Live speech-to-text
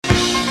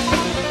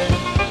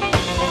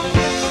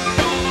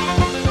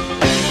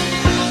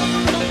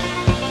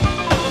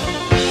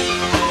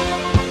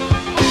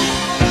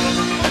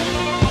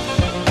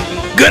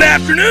Good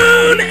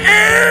afternoon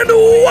and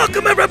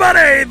welcome,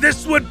 everybody.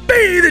 This would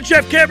be the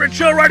Jeff Cameron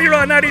Show right here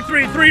on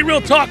 93.3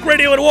 Real Talk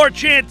Radio and War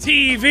Chant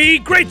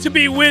TV. Great to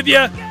be with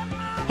you.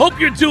 Hope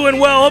you're doing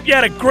well. Hope you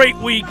had a great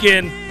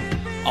weekend.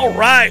 All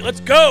right, let's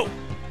go.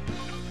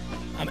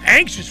 I'm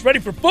anxious, ready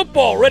for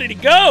football, ready to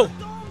go.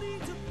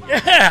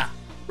 Yeah,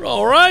 we're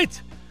all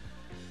right.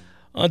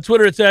 On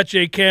Twitter, it's at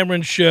J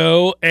Cameron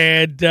Show,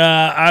 and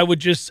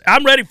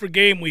I'm ready for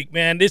game week,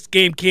 man. This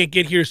game can't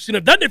get here soon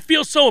enough. Doesn't it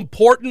feel so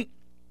important?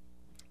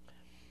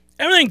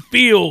 Everything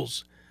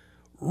feels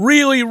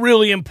really,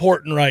 really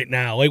important right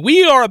now. Like,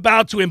 we are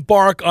about to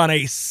embark on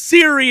a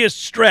serious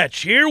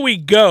stretch. Here we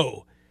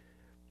go.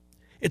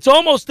 It's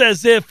almost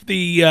as if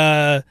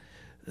the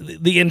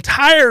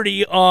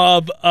entirety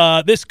of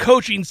this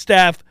coaching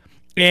staff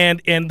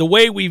and the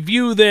way we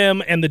view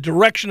them and the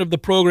direction of the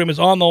program is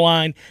on the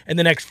line in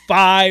the next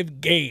 5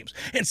 games.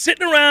 And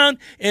sitting around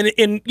and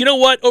you know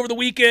what, over the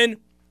weekend,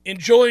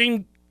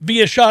 enjoying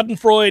via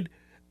Schadenfreude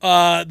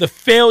the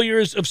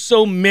failures of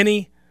so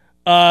many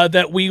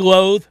that we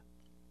loathe.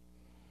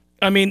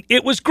 I mean,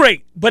 it was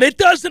great, but it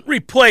doesn't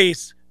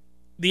replace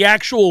the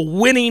actual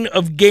winning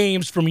of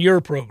games from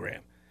your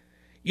program.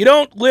 You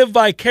don't live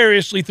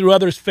vicariously through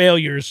others'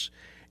 failures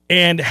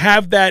and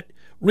have that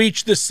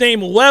reach the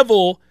same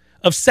level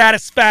of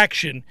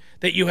satisfaction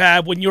that you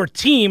have when your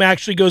team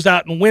actually goes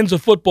out and wins a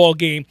football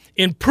game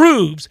and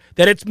proves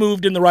that it's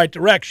moved in the right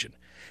direction.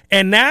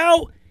 And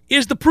now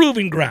is the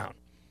proving ground.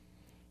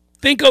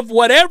 Think of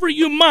whatever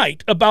you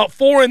might about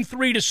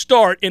 4-3 to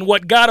start and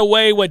what got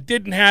away, what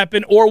didn't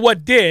happen, or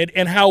what did,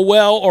 and how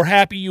well or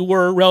happy you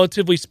were,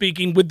 relatively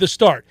speaking, with the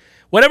start.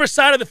 Whatever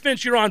side of the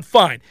fence you're on,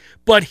 fine.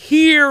 But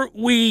here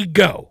we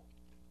go.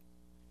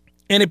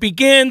 And it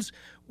begins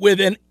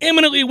with an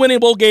eminently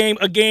winnable game,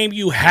 a game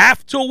you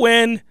have to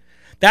win.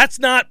 That's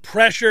not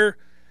pressure.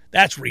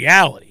 That's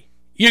reality.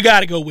 You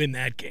got to go win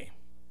that game.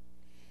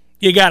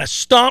 You got to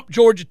stomp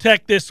Georgia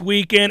Tech this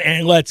weekend,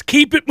 and let's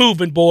keep it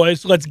moving,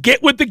 boys. Let's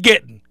get with the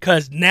getting,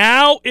 because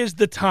now is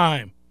the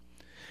time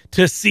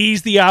to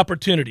seize the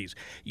opportunities.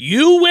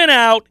 You went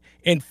out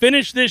and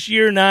finished this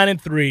year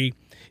 9-3.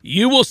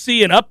 You will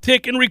see an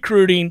uptick in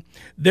recruiting.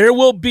 There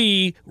will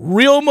be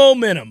real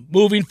momentum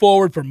moving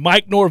forward for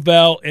Mike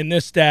Norvell and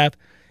this staff,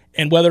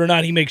 and whether or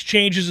not he makes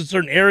changes in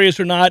certain areas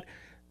or not,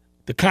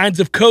 the kinds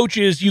of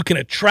coaches you can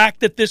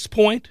attract at this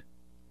point,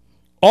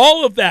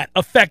 all of that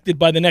affected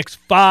by the next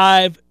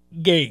 5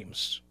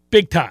 games.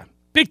 Big time.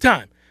 Big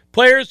time.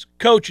 Players,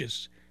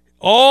 coaches,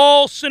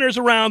 all centers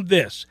around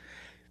this.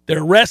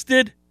 They're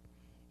rested.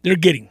 They're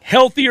getting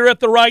healthier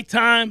at the right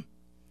time.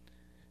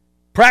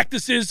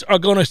 Practices are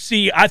going to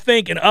see, I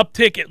think, an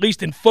uptick, at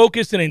least in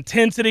focus and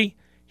intensity.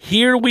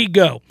 Here we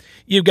go.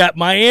 You've got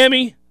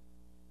Miami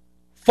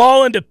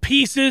falling to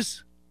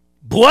pieces,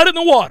 blood in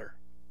the water,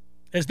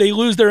 as they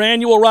lose their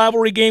annual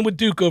rivalry game with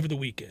Duke over the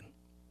weekend.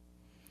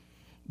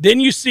 Then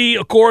you see,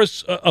 of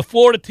course, a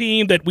Florida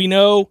team that we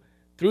know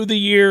through the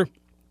year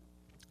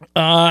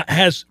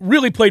has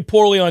really played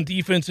poorly on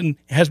defense and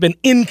has been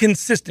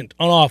inconsistent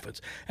on offense.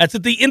 That's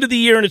at the end of the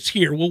year, and it's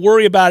here. We'll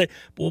worry about it,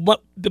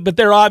 but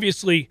they're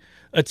obviously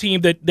a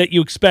team that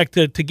you expect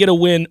to get a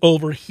win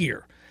over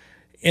here.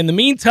 In the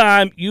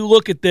meantime, you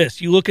look at this.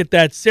 You look at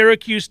that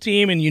Syracuse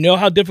team, and you know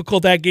how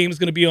difficult that game is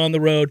going to be on the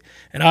road.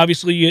 And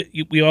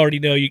obviously, we already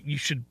know you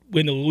should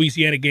win the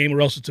Louisiana game, or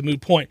else it's a moot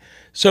point.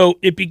 So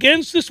it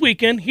begins this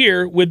weekend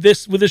here with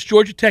this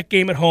Georgia Tech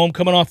game at home,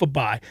 coming off a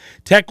bye.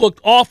 Tech looked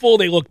awful.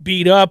 They looked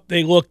beat up.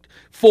 They looked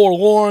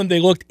forlorn. They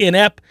looked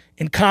inept,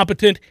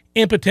 incompetent,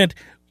 impotent.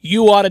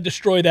 You ought to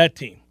destroy that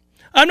team.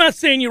 I'm not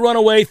saying you run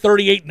away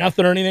 38-0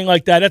 or anything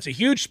like that. That's a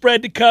huge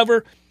spread to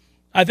cover.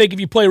 I think if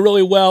you play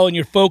really well and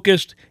you're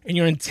focused and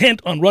you're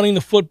intent on running the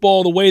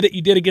football the way that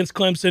you did against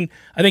Clemson,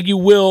 I think you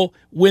will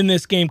win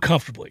this game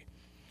comfortably.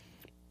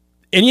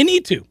 And you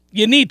need to.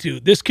 You need to.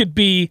 This could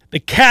be the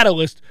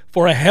catalyst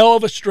for a hell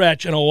of a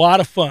stretch and a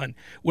lot of fun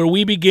where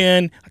we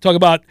begin. I talk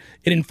about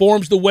it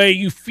informs the way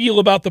you feel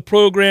about the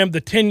program, the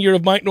tenure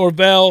of Mike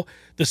Norvell,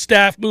 the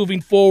staff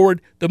moving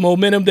forward, the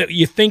momentum that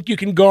you think you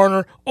can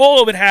garner.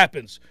 All of it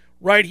happens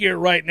right here,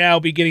 right now,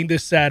 beginning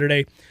this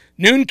Saturday.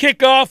 Noon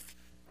kickoff.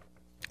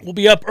 We'll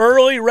be up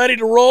early, ready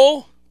to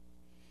roll.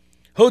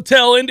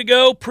 Hotel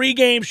Indigo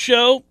pregame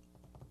show,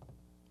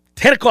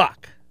 10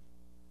 o'clock.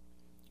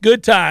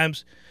 Good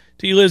times.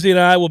 T. Lizzie and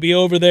I will be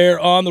over there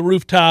on the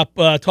rooftop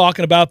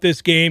talking about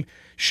this game.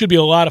 Should be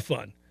a lot of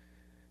fun.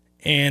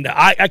 And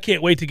I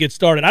can't wait to get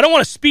started. I don't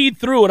want to speed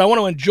through it. I want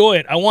to enjoy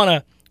it. I want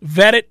to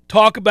vet it,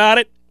 talk about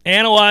it,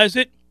 analyze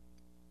it.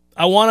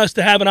 I want us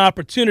to have an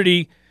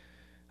opportunity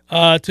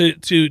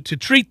to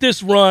treat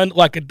this run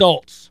like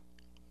adults,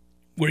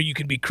 where you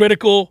can be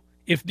critical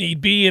if need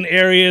be in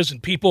areas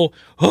and people,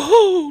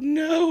 oh,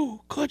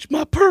 no, clutch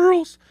my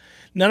pearls.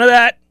 None of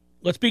that.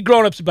 Let's be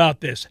grown-ups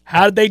about this.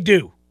 How did they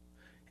do?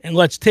 And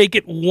let's take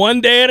it one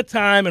day at a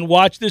time and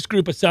watch this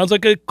group. It sounds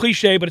like a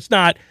cliche, but it's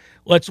not.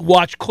 let's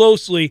watch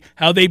closely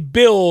how they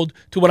build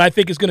to what I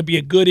think is going to be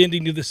a good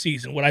ending to the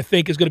season, what I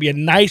think is going to be a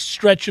nice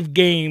stretch of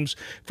games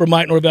for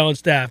Mike Norvell and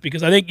staff.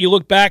 Because I think you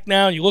look back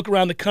now and you look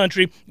around the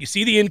country, you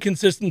see the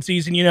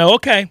inconsistencies, and you know,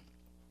 okay,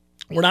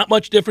 we're not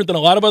much different than a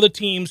lot of other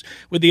teams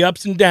with the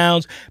ups and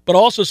downs, but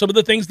also some of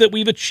the things that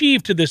we've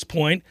achieved to this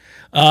point,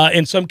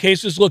 in some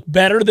cases, look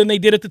better than they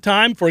did at the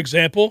time. For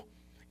example,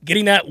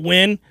 getting that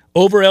win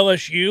over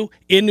LSU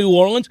in New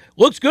Orleans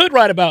looks good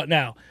right about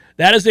now.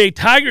 That is a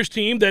Tigers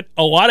team that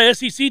a lot of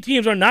SEC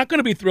teams are not going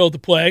to be thrilled to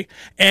play.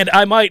 And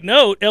I might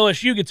note,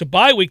 LSU gets a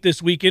bye week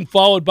this weekend,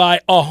 followed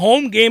by a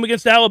home game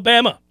against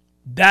Alabama.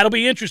 That'll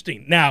be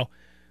interesting. Now,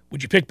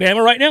 would you pick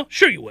Bama right now?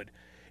 Sure you would.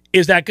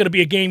 Is that going to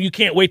be a game you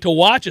can't wait to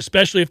watch,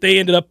 especially if they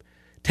ended up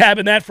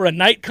tabbing that for a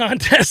night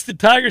contest at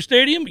Tiger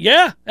Stadium?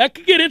 Yeah, that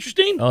could get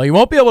interesting. Oh, you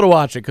won't be able to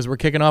watch it because we're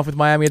kicking off with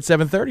Miami at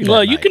 7:30.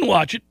 Well, you can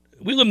watch it.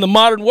 We live in the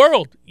modern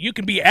world. You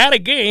can be at a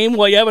game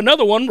while you have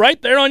another one right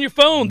there on your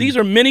phone. These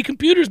are mini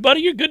computers,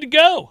 buddy. You're good to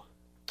go.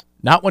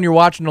 Not when you're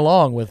watching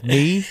along with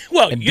me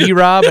and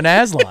D-Rob and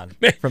Aslan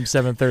from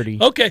 7:30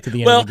 to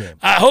the end of the game.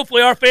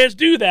 Hopefully our fans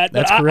do that.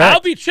 That's correct.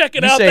 I'll be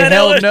checking out that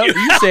LSU. No.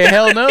 You say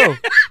hell no.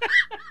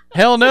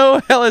 Hell no,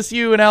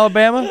 LSU and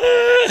Alabama?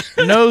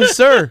 No,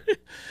 sir.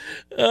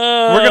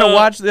 We're going to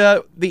watch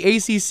the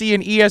ACC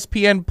and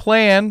ESPN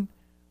plan,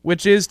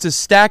 which is to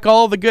stack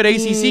all the good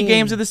ACC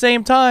games at the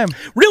same time.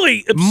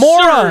 Really absurd.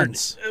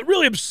 Morons.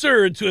 Really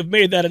absurd to have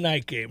made that a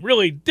night game.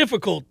 Really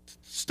difficult,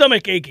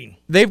 stomach aching.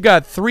 They've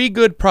got 3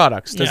 good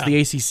products, does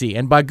the ACC.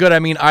 And by good, I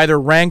mean either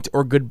ranked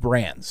or good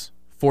brands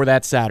for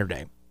that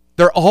Saturday.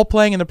 They're all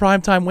playing in the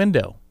primetime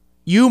window.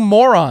 You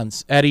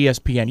morons at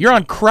ESPN, you're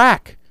on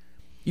crack.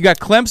 You got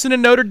Clemson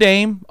and Notre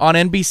Dame on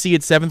NBC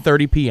at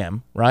 7:30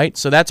 p.m., right?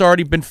 So that's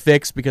already been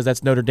fixed because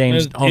that's Notre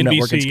Dame's home NBC,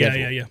 network and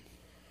schedule. Yeah.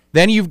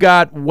 Then you've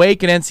got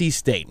Wake and NC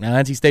State. Now,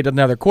 NC State doesn't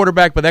have their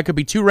quarterback, but that could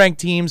be 2 ranked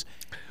teams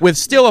with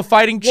still a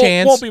fighting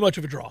chance. Won't be much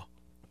of a draw.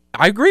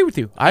 I agree with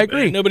you. I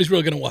agree. Nobody's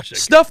really going to watch that.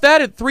 Stuff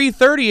that at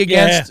 3:30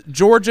 against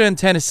Georgia and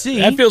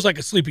Tennessee. That feels like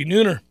a sleepy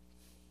nooner.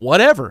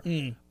 Whatever.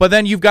 But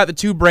then you've got the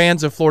 2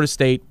 brands of Florida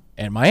State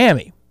and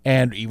Miami.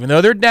 And even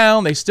though they're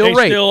down, they still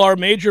rate. They still are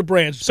major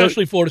brands,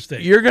 especially Florida State.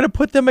 You're going to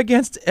put them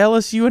against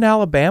LSU and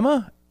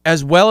Alabama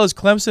as well as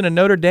Clemson and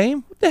Notre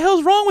Dame? What the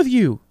hell's wrong with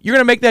you? You're going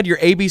to make that your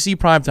ABC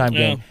primetime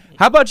game.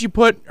 How about you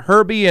put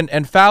Herbie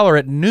and Fowler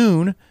at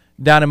noon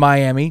down in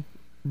Miami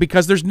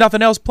because there's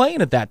nothing else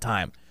playing at that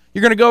time?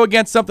 You're going to go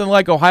against something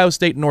like Ohio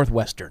State and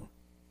Northwestern.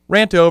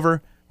 Rant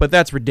over, but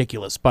that's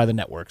ridiculous by the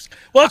networks.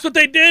 Well, that's what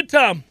they did,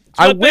 Tom.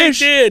 I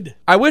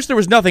wish there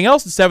was nothing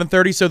else at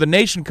 7:30 so the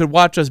nation could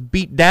watch us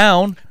beat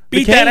down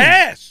the that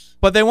ass.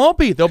 But they won't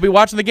be. They'll be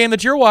watching the game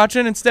that you're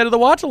watching instead of the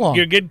watch-along.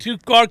 You're getting too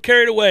far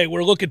carried away.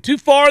 We're looking too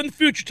far in the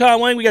future, Tom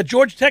Lane. We got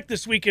Georgia Tech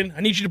this weekend.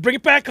 I need you to bring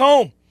it back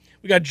home.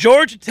 We got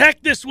Georgia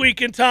Tech this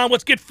weekend, Tom.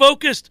 Let's get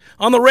focused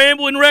on the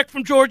Rambling Wreck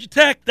from Georgia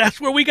Tech. That's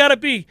where we got to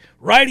be,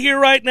 right here,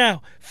 right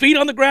now. Feet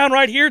on the ground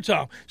right here,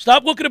 Tom.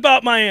 Stop looking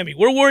about Miami.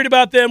 We're worried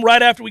about them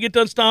right after we get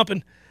done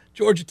stomping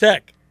Georgia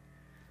Tech.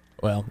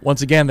 Well,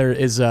 once again, there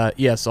is,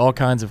 all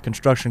kinds of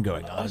construction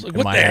going on. I was like,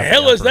 what the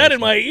hell is that in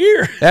my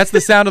ear? That's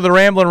the sound of the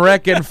Rambling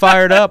Wreck getting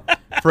fired up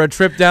for a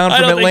trip down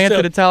from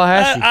Atlanta to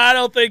Tallahassee. I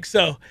don't think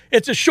so.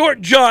 It's a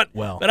short jaunt,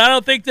 but I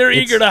don't think they're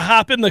eager to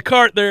hop in the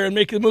cart there and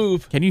make a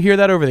move. Can you hear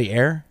that over the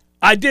air?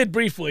 I did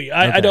briefly.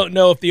 I don't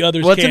know if the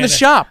others Well, it's in the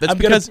shop. That's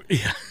because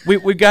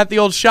we got the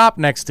old shop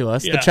next to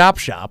us, the chop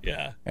shop.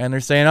 Yeah. And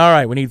they're saying, all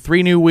right, we need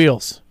 3 new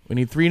wheels. We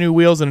need 3 new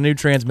wheels and a new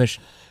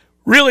transmission.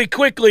 Really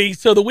quickly,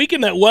 so the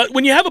weekend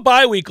when you have a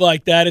bye week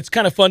like that, it's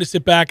kind of fun to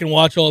sit back and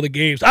watch all the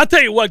games. I'll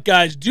tell you what,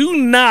 guys, do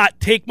not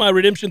take my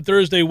Redemption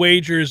Thursday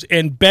wagers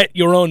and bet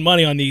your own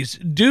money on these.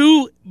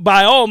 Do,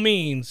 by all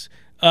means,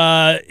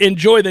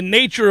 enjoy the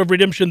nature of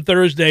Redemption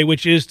Thursday,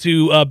 which is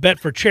to bet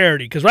for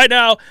charity. Because right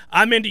now,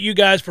 I'm into you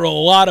guys for a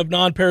lot of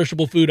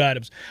non-perishable food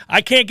items.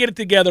 I can't get it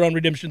together on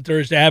Redemption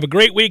Thursday. I have a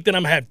great week, then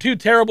I'm going to have 2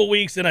 terrible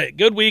weeks, then a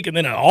good week, and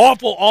then an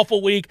awful,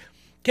 awful week.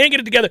 Can't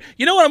get it together.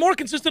 You know what I'm more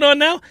consistent on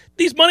now?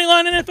 These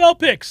Moneyline NFL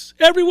picks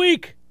every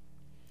week.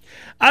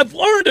 I've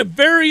learned a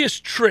various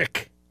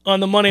trick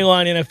on the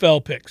Moneyline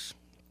NFL picks.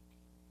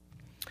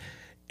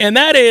 And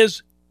that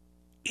is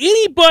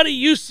anybody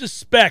you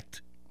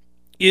suspect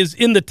is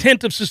in the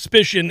tent of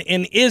suspicion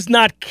and is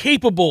not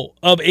capable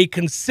of a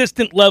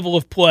consistent level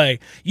of play,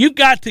 you've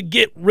got to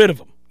get rid of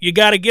them. You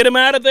got to get them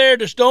out of there.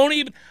 Just don't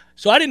even.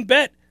 So I didn't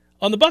bet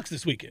on the Bucs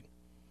this weekend.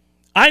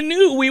 I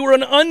knew we were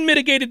an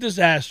unmitigated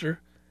disaster.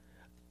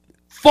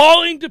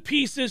 Falling to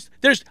pieces.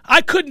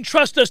 I couldn't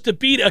trust us to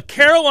beat a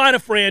Carolina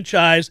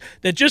franchise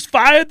that just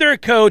fired their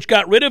coach,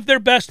 got rid of their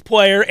best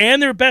player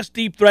and their best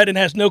deep threat, and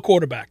has no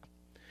quarterback.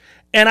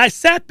 And I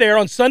sat there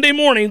on Sunday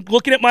morning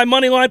looking at my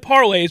moneyline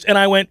parlays, and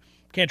I went,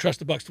 can't trust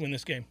the Bucs to win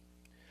this game.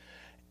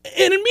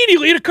 And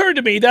immediately it occurred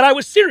to me that I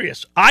was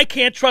serious. I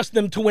can't trust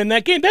them to win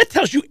that game. That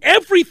tells you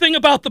everything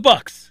about the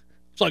Bucs.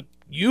 It's like,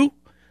 you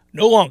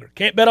no longer.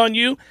 Can't bet on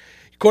you.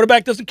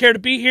 Quarterback doesn't care to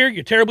be here. You're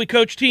a terribly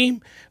coached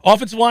team.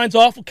 Offensive line's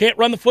awful. Can't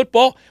run the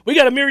football. We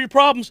got a myriad of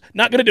problems.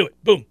 Not going to do it.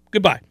 Boom.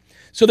 Goodbye.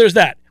 So there's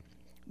that.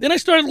 Then I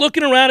started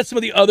looking around at some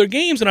of the other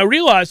games, and I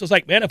realized, I was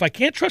like, man, if I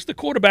can't trust the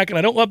quarterback and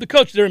I don't love the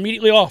coach, they're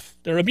immediately off.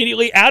 They're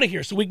immediately out of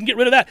here, so we can get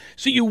rid of that.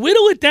 So you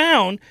whittle it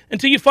down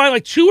until you find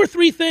like 2 or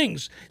 3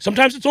 things.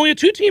 Sometimes it's only a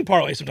 2-team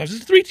parlay. Sometimes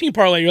it's a 3-team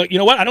parlay. You're like, you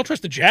know what? I don't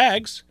trust the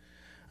Jags.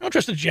 I don't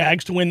trust the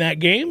Jags to win that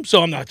game,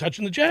 so I'm not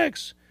touching the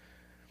Jags.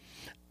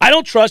 I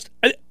don't trust.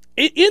 It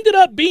ended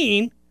up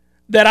being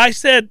that I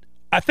said,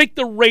 I think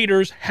the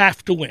Raiders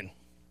have to win.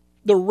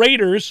 The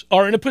Raiders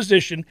are in a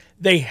position,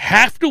 they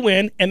have to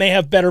win, and they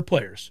have better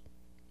players.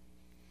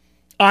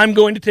 I'm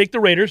going to take the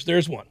Raiders.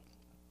 There's one.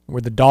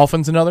 Were the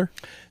Dolphins another?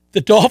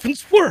 The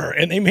Dolphins were,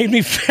 and they made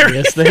me very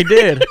Yes, they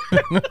did.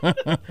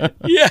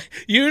 Yeah,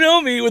 you know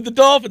me with the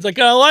Dolphins. I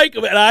kind of like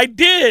them, and I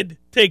did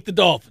take the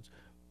Dolphins.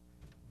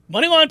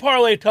 Moneyline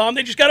parlay, Tom.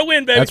 They just got to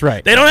win, baby. That's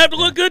right. They don't have to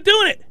look good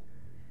doing it.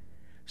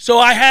 So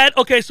I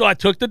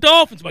took the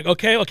Dolphins. I'm like,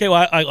 okay,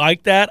 well, I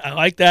like that. I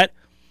like that.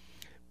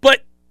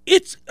 But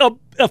it's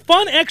a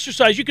fun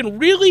exercise. You can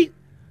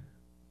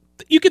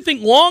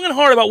think long and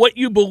hard about what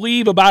you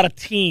believe about a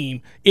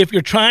team if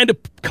you're trying to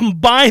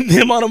combine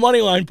them on a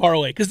money line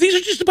parlay, because these are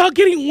just about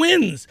getting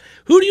wins.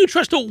 Who do you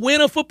trust to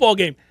win a football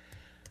game?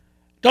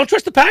 Don't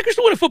trust the Packers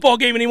to win a football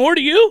game anymore,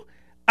 do you?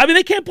 I mean,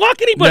 they can't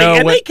block anybody,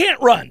 and they can't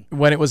run.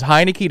 When it was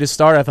Heineke to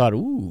start, I thought,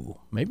 ooh,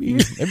 maybe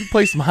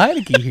play some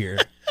Heineke here.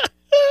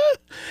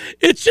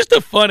 It's just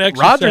a fun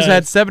exercise. Rodgers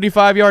had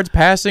 75 yards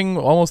passing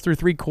almost through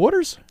 3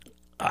 quarters.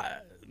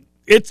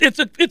 It's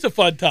a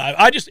fun time.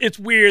 It's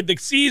weird. The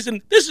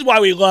season, this is why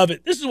we love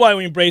it. This is why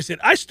we embrace it.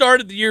 I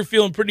started the year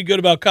feeling pretty good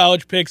about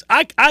college picks.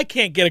 I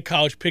can't get a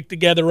college pick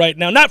together right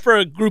now, not for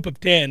a group of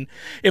 10.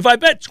 If I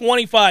bet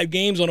 25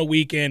 games on a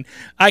weekend,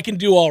 I can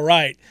do all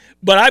right.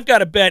 But I've got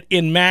to bet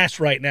in mass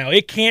right now.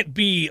 It can't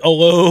be a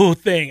low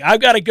thing.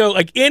 I've got to go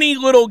like any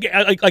little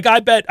like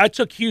I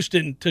took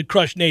Houston to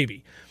crush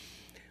Navy.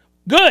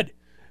 Good.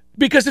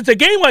 Because it's a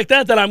game like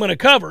that I'm going to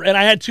cover, and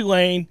I had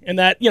Tulane and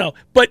that,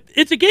 but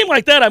it's a game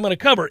like that I'm going to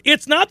cover.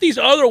 It's not these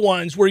other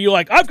ones where you're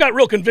like, I've got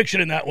real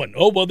conviction in that one.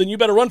 Oh, well, then you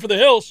better run for the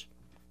hills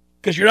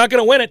because you're not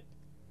going to win it.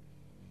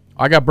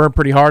 I got burnt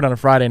pretty hard on a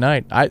Friday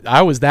night.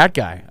 I was that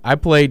guy. I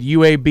played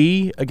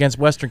UAB against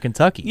Western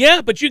Kentucky.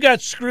 Yeah, but you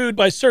got screwed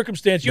by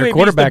circumstance. Their UAB's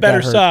quarterback the better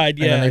got hurt, side.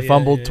 Yeah, and they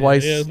fumbled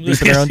twice deep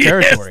in their own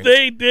territory. Yes,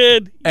 they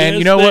did. And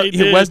you know what?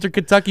 Western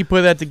Kentucky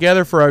put that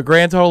together for a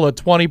grand total of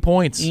 20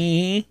 points.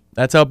 Mm-hmm.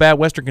 That's how bad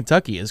Western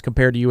Kentucky is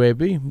compared to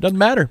UAB. Doesn't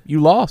matter.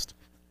 You lost.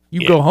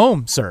 You go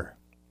home, sir.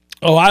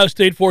 Ohio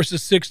State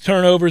forces 6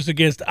 turnovers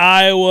against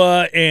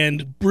Iowa,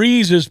 and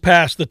breezes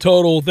past the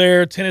total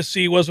there.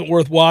 Tennessee wasn't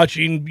worth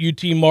watching,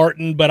 UT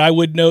Martin, but I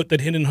would note that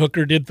Hendon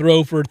Hooker did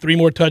throw for 3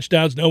 more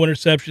touchdowns, no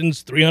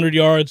interceptions, 300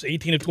 yards,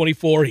 18 of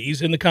 24.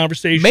 He's in the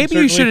conversation. Maybe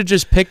certainly. You should have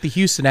just picked the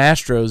Houston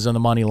Astros on the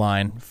money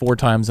line 4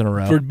 times in a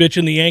row. For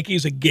bitching the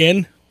Yankees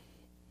again.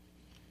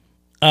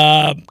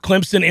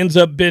 Clemson ends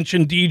up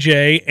benching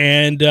DJ,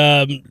 and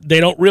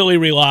they don't really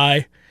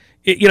rely.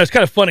 It's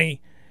kind of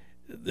funny.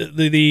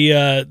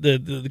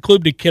 The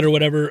Klubnik kid or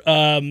whatever.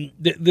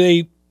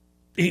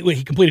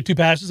 He completed 2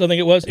 passes. I think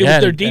it was. It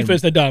was their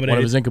defense that dominated. One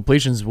of his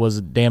incompletions was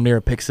damn near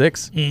a pick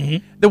 6.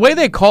 Mm-hmm. The way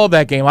they called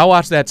that game, I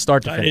watched that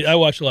start to finish. I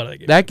watched a lot of that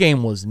game. That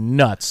game was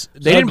nuts.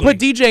 They didn't put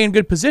DJ in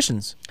good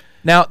positions.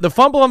 Now the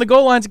fumble on the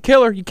goal line's a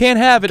killer. You can't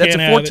have it. That's a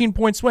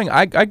 14-point swing.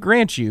 I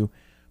grant you,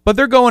 but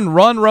they're going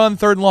run,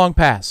 third and long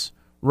pass.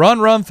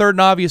 Run, third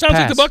and obvious pass.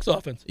 Sounds like the Bucs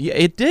offense. Yeah,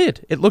 it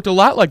did. It looked a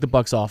lot like the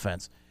Bucs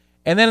offense.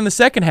 And then in the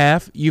second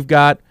half, you've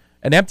got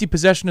an empty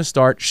possession to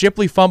start.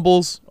 Shipley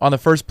fumbles on the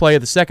first play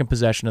of the second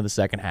possession of the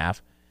second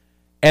half.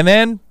 And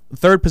then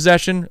third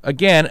possession,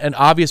 again, an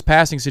obvious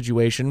passing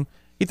situation.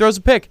 He throws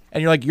a pick,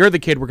 and you're like, you're the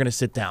kid we're going to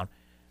sit down.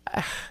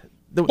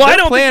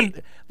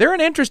 They're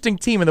an interesting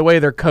team in the way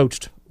they're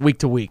coached week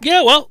to week.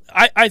 Yeah, well,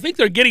 I think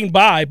they're getting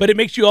by, but it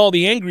makes you all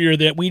the angrier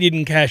that we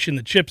didn't cash in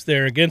the chips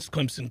there against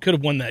Clemson. Could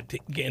have won that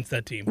against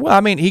that team. Well,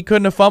 I mean, he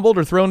couldn't have fumbled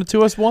or thrown it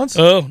to us once.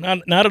 Oh,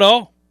 not at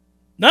all.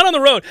 Not on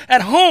the road.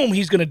 At home,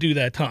 he's going to do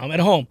that, Tom.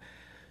 At home.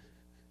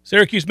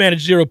 Syracuse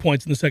managed 0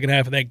 points in the second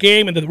half of that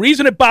game, and the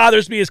reason it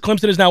bothers me is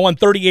Clemson has now won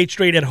 38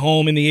 straight at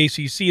home in the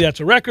ACC. That's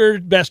a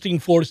record, besting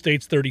Florida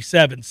State's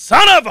 37.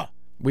 Son of a!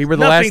 We were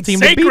the last team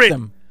to beat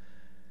them.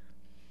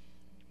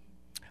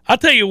 I'll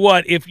tell you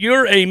what, if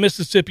you're a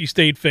Mississippi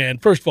State fan,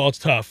 first of all, it's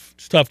tough.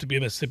 It's tough to be a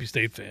Mississippi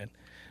State fan.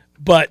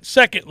 But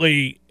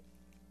secondly,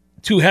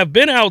 to have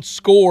been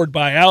outscored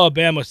by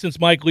Alabama since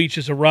Mike Leach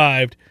has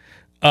arrived,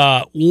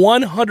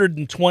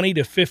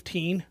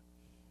 120-15.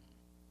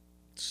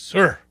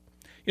 Sir.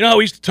 You know how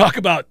we used to talk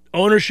about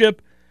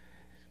ownership?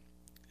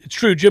 It's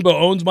true, Jimbo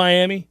owns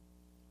Miami.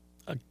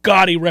 A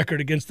gaudy record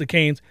against the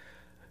Canes.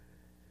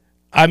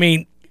 I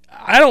mean,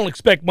 I don't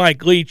expect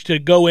Mike Leach to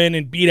go in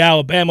and beat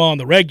Alabama on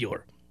the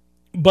regular.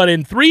 But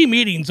in 3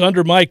 meetings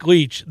under Mike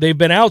Leach, they've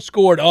been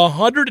outscored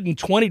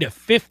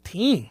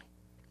 120-15.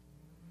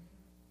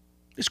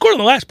 They scored on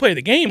the last play of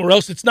the game, or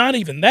else it's not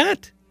even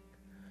that.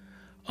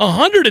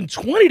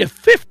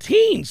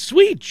 120-15.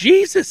 Sweet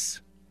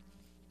Jesus.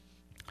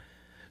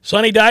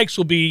 Sonny Dykes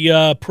will be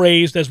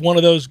praised as one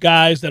of those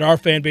guys that our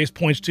fan base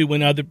points to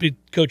when other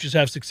coaches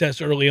have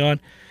success early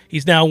on.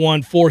 He's now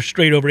won 4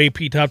 straight over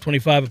AP top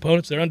 25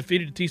 opponents. They're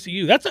undefeated at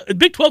TCU.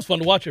 Big 12's fun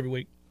to watch every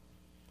week.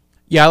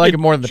 Yeah, I like it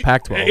more than the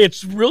Pac-12.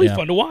 It's really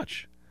fun to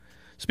watch.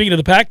 Speaking of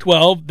the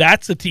Pac-12,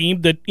 that's a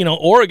team that,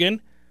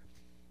 Oregon,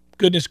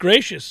 goodness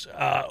gracious,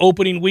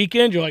 opening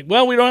weekend, you're like,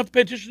 well, we don't have to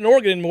pay attention to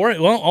Oregon anymore.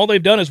 Well, all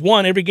they've done is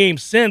won every game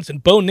since,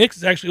 and Bo Nix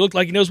has actually looked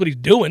like he knows what he's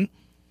doing.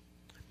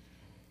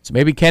 So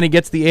maybe Kenny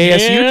gets the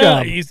ASU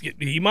job.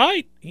 He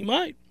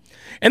might.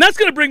 And that's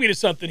going to bring me to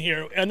something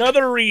here.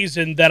 Another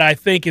reason that I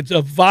think it's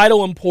of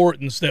vital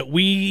importance that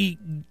we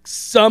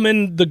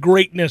summon the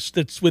greatness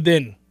that's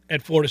within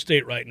at Florida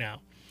State right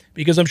now.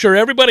 Because I'm sure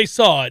everybody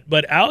saw it,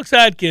 but Alex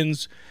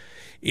Atkins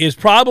is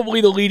probably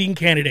the leading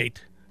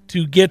candidate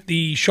to get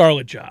the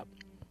Charlotte job.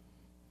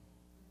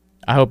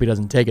 I hope he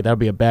doesn't take it. That would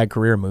be a bad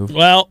career move.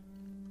 Well,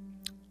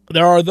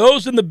 there are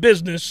those in the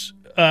business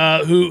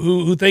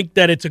who think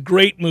that it's a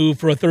great move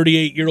for a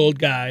 38-year-old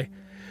guy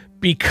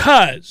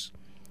because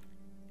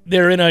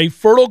they're in a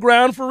fertile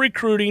ground for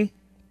recruiting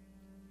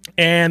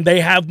and they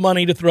have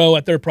money to throw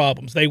at their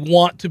problems. They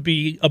want to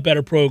be a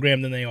better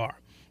program than they are.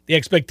 The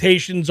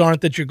expectations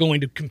aren't that you're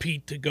going to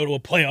compete to go to a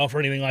playoff or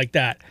anything like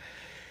that.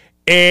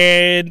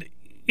 And,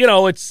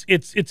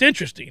 it's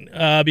interesting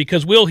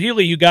because Will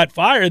Healy, who got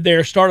fired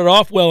there, started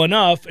off well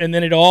enough, and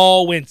then it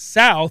all went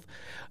south.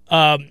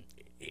 And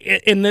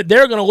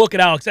they're going to look at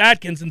Alex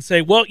Atkins and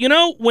say, well,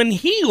 when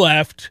he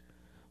left,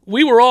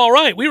 we were all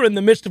right. We were in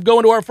the midst of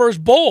going to our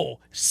first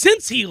bowl.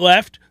 Since he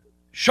left,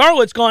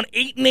 Charlotte's gone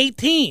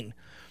 8-18.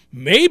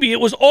 Maybe it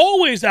was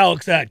always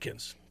Alex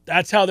Atkins.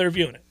 That's how they're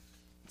viewing it.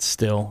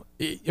 Still,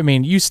 I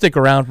mean, you stick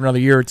around for another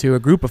year or two, a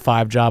group of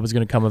 5 job is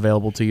going to come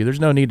available to you. There's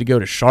no need to go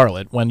to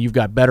Charlotte when you've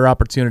got better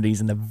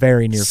opportunities in the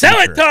very near future. Sell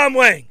it, Tom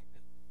Wayne!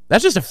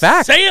 That's just a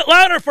fact. Say it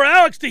louder for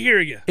Alex to hear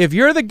you. If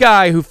you're the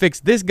guy who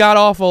fixed this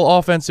god-awful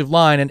offensive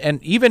line,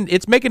 and even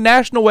it's making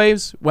national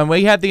waves when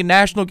we had the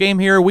national game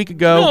here a week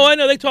ago. No, I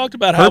know. They talked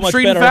about how much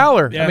Street better. And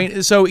Fowler. Yeah. I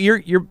mean, so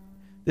you're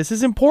this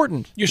is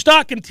important. Your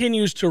stock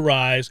continues to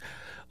rise.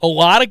 A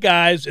lot of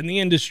guys in the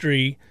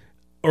industry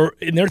or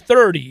in their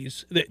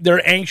 30s,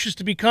 they're anxious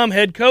to become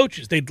head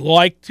coaches. They'd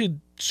like to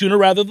sooner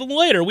rather than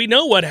later. We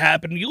know what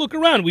happened. You look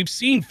around. We've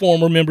seen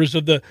former members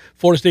of the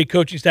Florida State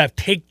coaching staff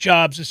take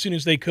jobs as soon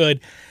as they could.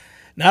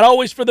 Not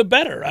always for the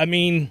better. I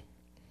mean,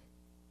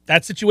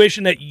 that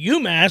situation at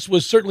UMass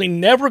was certainly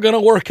never going to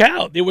work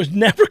out. It was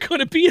never going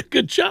to be a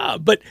good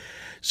job. But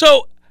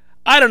so,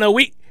 I don't know.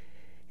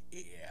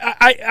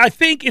 I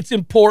think it's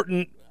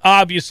important,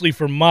 obviously,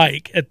 for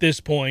Mike at this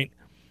point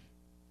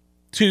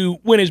to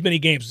win as many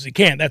games as he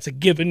can. That's a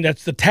given.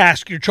 That's the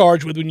task you're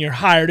charged with when you're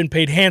hired and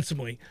paid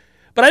handsomely.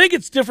 But I think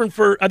it's different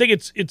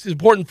it's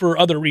important for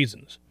other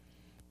reasons.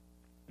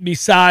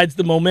 Besides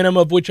the momentum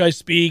of which I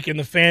speak and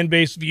the fan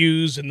base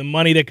views and the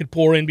money that could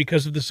pour in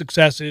because of the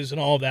successes and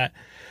all of that,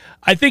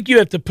 I think you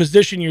have to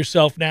position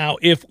yourself now.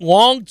 If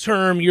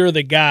long-term you're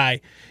the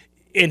guy,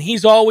 and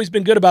he's always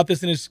been good about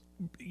this in his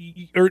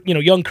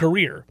young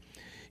career,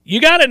 you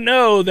got to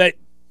know that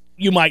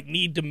you might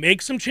need to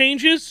make some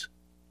changes.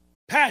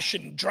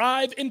 Passion,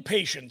 drive, and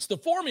patience. The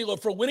formula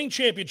for winning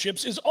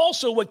championships is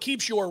also what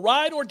keeps your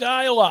ride or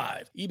die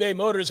alive. eBay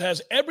Motors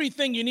has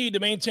everything you need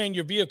to maintain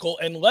your vehicle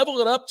and level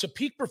it up to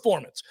peak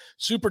performance.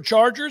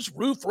 Superchargers,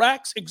 roof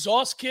racks,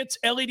 exhaust kits,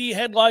 LED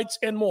headlights,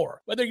 and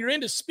more. Whether you're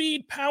into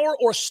speed, power,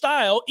 or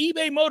style,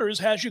 eBay Motors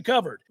has you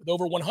covered. With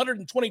over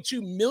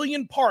 122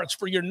 million parts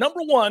for your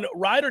number one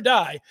ride or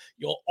die,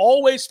 you'll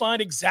always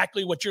find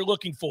exactly what you're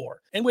looking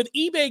for. And with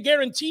eBay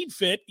Guaranteed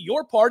Fit,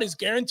 your part is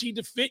guaranteed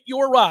to fit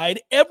your ride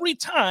every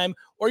time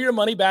or your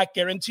money back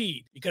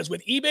guaranteed. Because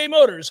with eBay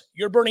Motors,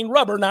 you're burning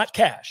rubber, not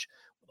cash.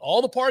 With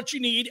all the parts you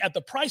need at the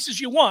prices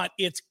you want,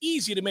 it's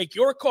easy to make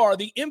your car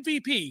the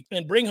MVP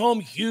and bring home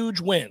huge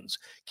wins.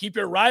 Keep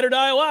your ride or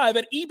die alive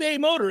at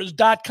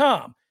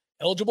ebaymotors.com.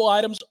 Eligible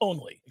items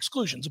only.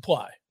 Exclusions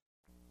apply.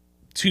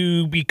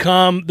 To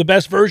become the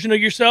best version of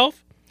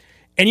yourself,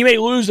 and you may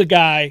lose a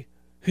guy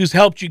who's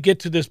helped you get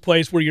to this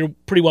place where you're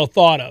pretty well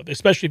thought of,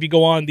 especially if you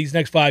go on these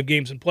next 5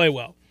 games and play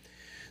well.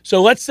 So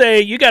let's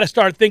say you got to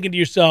start thinking to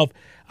yourself,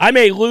 I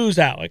may lose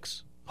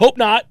Alex. Hope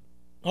not.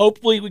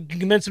 Hopefully we can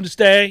convince him to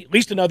stay at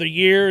least another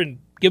year and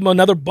give him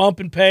another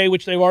bump in pay,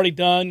 which they've already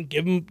done.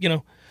 Give him,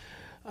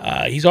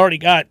 he's already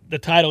got the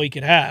title he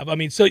could have. I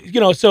mean, so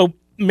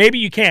maybe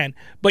you can,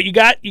 but you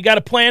got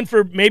a plan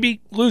for maybe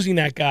losing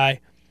that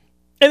guy,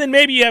 and then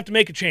maybe you have to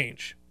make a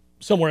change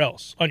somewhere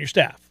else on your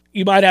staff.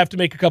 You might have to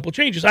make a couple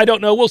changes. I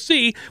don't know. We'll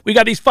see. We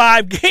got these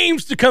 5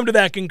 games to come to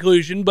that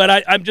conclusion,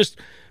 but I'm just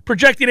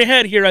projecting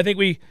ahead here. I think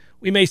we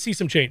may see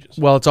some changes.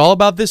 Well, it's all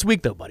about this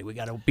week, though, buddy. We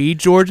got to beat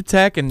Georgia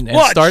Tech and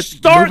start moving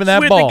that ball. It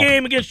starts with the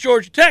game against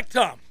Georgia Tech,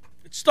 Tom.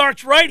 It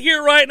starts right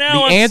here, right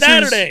now on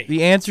Saturday.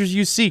 The answers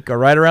you seek are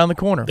right around the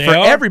corner. They for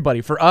are.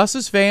 Everybody, for us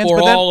as fans, for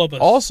but then all of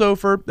us. Also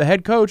for the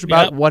head coach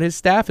about what his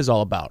staff is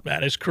all about.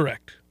 That is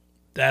correct.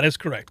 That is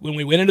correct. When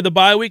we went into the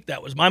bye week,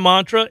 that was my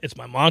mantra. It's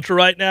my mantra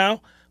right now.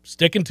 I'm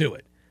sticking to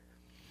it.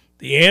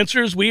 The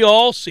answers we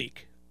all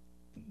seek,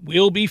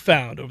 will be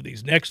found over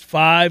these next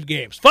 5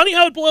 games. Funny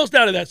how it boils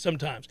down to that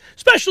sometimes,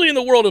 especially in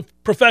the world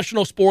of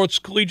professional sports,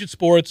 collegiate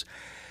sports.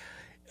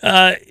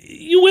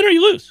 You win or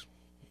you lose.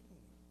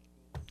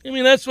 I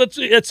mean, that's what's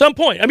at some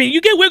point. I mean, you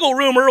get wiggle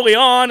room early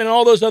on and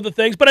all those other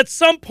things, but at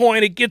some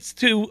point it gets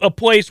to a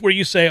place where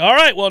you say, all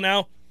right, well,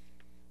 now,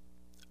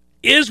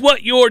 is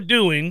what you're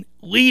doing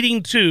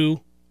leading to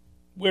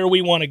where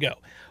we want to go?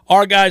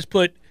 Are guys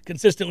put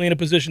consistently in a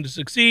position to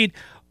succeed?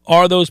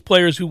 Are those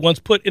players who once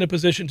put in a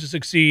position to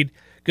succeed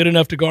good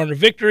enough to garner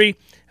victory?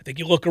 I think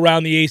you look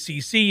around the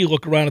ACC, you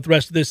look around at the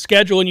rest of this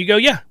schedule, and you go,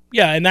 yeah,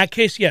 in that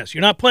case, yes.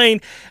 You're not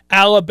playing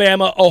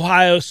Alabama,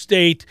 Ohio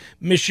State,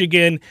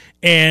 Michigan,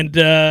 and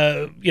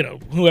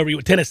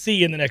whoever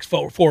Tennessee in the next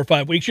 4 or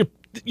 5 weeks.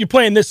 You're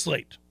playing this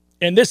slate,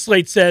 and this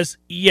slate says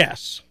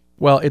yes.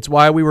 Well, it's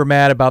why we were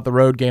mad about the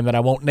road game that I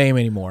won't name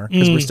anymore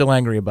because we're still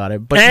angry about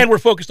it. And we're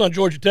focused on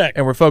Georgia Tech.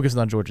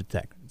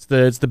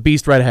 It's the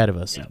beast right ahead of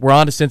us. Yeah. We're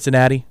on to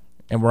Cincinnati,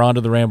 and we're on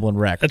to the Ramblin'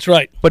 Wreck. That's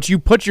right. But you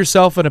put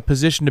yourself in a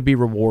position to be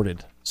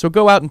rewarded. So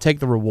go out and take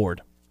the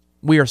reward.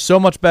 We are so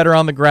much better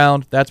on the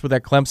ground. That's what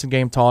that Clemson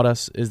game taught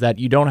us, is that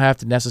you don't have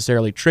to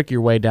necessarily trick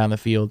your way down the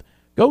field.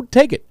 Go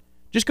take it.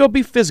 Just go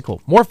be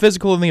physical. More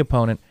physical than the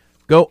opponent.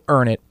 Go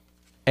earn it.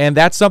 And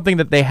that's something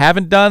that they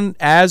haven't done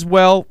as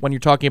well when you're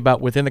talking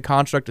about within the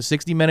construct of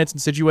 60 minutes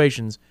and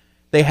situations.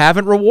 They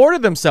haven't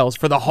rewarded themselves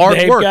for the hard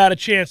work. They've got a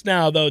chance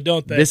now, though,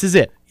 don't they? This is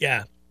it.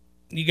 Yeah.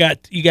 You got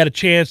a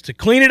chance to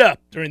clean it up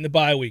during the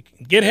bye week.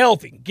 Get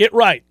healthy. Get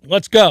right.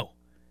 Let's go.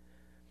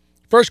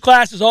 First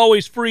class is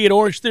always free at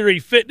Orange Theory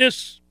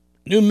Fitness.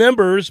 New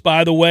members,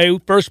 by the way,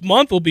 first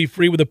month will be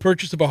free with the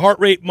purchase of a heart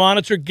rate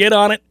monitor. Get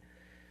on it.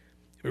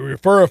 If you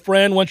refer a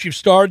friend once you've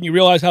started and you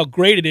realize how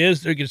great it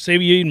is, they're going to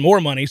save you even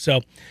more money.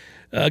 So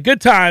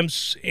good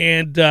times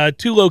and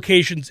 2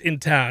 locations in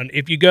town.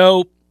 If you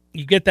go,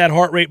 you get that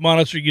heart rate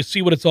monitor, you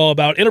see what it's all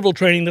about. Interval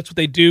training, that's what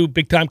they do.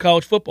 Big-time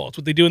college football. It's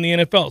what they do in the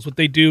NFL. It's what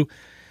they do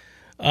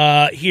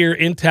here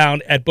in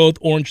town at both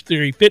Orange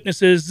Theory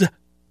Fitnesses.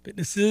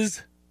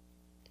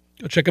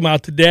 Go check them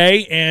out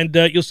today, and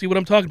you'll see what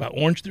I'm talking about.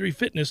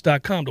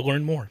 OrangeTheoryFitness.com to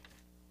learn more.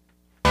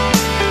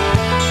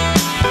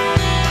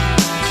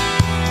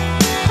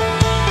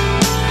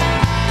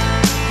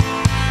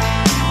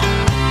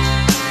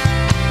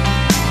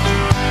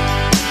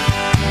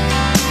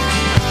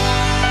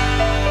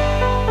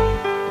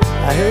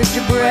 I heard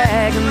you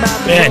bragging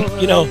about Man,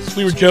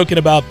 we were joking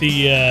about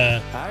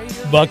the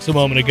Bucks a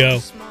moment ago.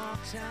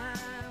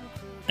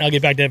 I'll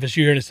get back to FSU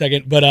here in a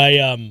second, but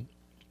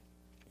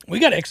we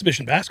got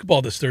exhibition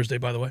basketball this Thursday,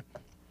 by the way.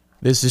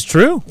 This is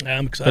true.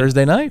 I'm excited.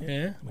 Thursday night.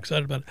 Yeah, I'm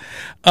excited about it.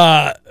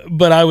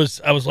 But I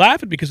was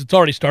laughing because it's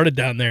already started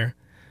down there,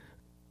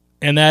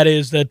 and that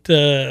is that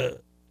they're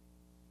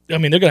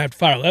going to have to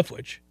fire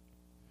Leftwich.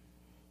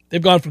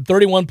 They've gone from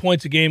 31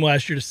 points a game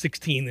last year to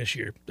 16 this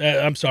year.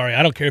 I'm sorry.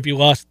 I don't care if you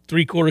lost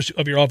 3/4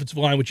 of your offensive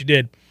line, which you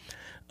did.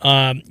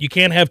 You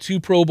can't have 2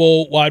 Pro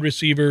Bowl wide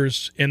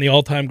receivers and the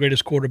all-time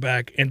greatest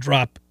quarterback and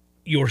drop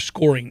your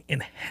scoring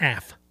in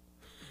half.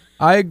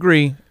 I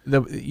agree.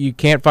 You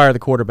can't fire the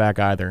quarterback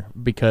either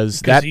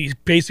because he's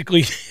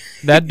basically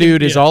that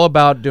dude is all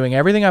about doing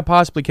everything I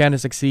possibly can to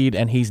succeed,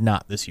 and he's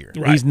not this year.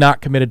 Right. He's not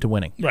committed to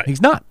winning. Right.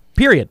 He's not.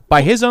 Period.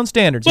 By his own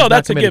standards. Well, he's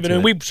that's not a given, and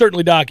it. we've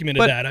certainly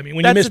documented that. I mean,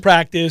 when you miss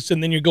practice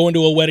and then you're going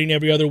to a wedding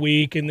every other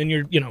week, and then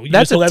you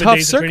that's miss 11 a tough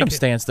days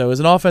circumstance, though, as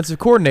an offensive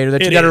coordinator,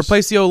 that you got to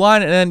replace the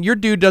O-line, and then your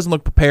dude doesn't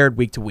look prepared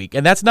week to week.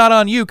 And that's not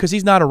on you because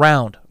he's not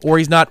around, or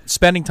he's not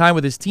spending time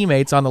with his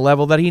teammates on the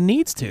level that he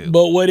needs to.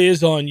 But what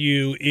is on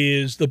you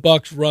is the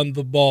Bucs run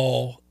the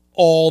ball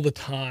all the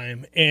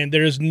time, and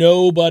there's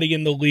nobody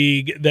in the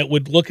league that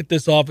would look at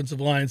this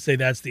offensive line and say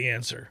that's the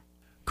answer.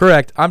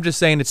 Correct. I'm just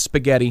saying it's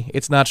spaghetti.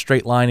 It's not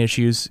straight line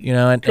issues,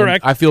 and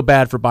I feel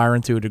bad for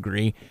Byron to a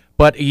degree.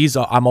 But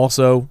I'm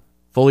also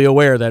fully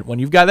aware that when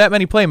you've got that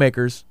many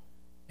playmakers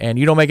and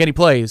you don't make any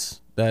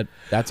plays,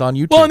 that's on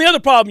you too. Well, and the other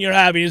problem you're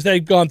having is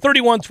they've gone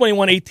 31,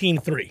 21, 18,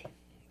 3.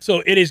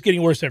 So it is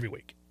getting worse every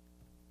week.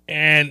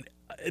 And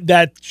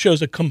that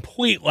shows a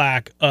complete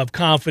lack of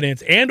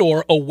confidence and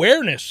or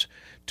awareness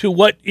to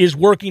what is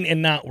working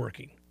and not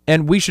working.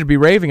 And we should be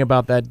raving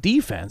about that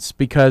defense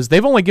because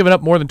they've only given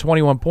up more than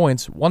 21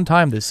 points one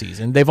time this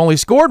season. They've only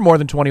scored more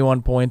than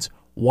 21 points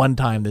one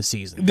time this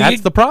season.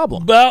 That's the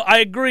problem. Well, I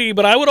agree,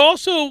 but I would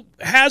also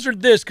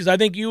hazard this because I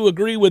think you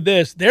agree with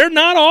this. They're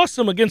not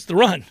awesome against the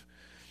run.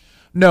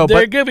 No,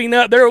 they're giving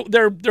up. They're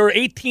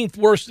 18th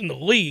worst in the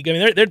league. I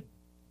mean,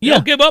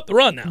 they'll give up the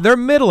run now. They're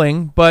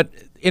middling, but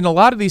in a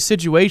lot of these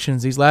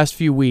situations, these last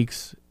few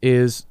weeks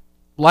is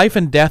life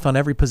and death on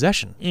every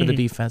possession for the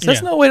defense.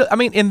 That's no way.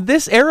 In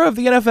this era of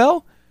the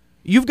NFL,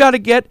 you've got to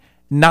get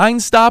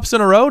 9 stops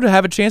in a row to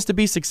have a chance to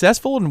be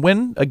successful and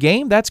win a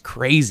game. That's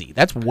crazy.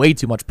 That's way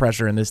too much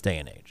pressure in this day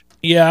and age.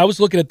 Yeah, I was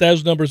looking at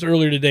those numbers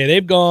earlier today.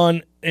 They've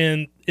gone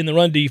in the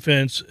run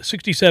defense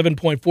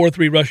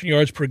 67.43 rushing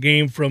yards per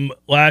game from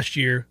last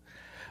year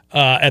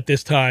at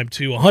this time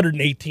to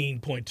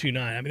 118.29.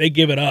 I mean, they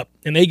give it up,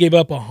 and they gave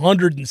up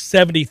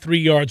 173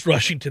 yards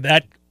rushing to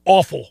that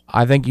awful.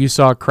 I think you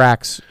saw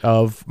cracks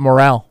of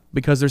morale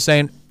because they're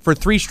saying for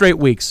 3 straight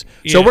weeks.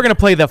 So Yeah. we're going to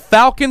play the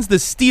Falcons, the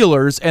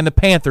Steelers, and the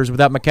Panthers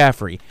without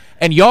McCaffrey.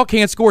 And y'all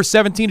can't score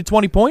 17 to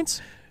 20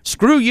 points?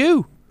 Screw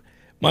you.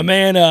 My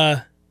man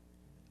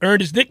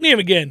earned his nickname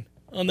again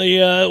on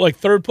the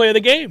third play of the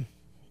game.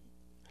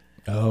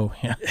 Oh,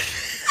 yeah.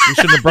 You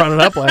shouldn't have brought it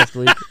up last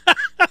week.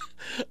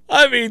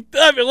 I mean,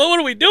 what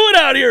are we doing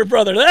out here,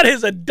 brother? That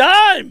is a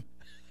dime.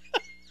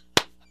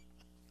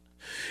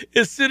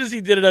 As soon as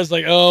he did it, I was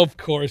like, oh, of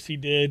course he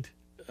did.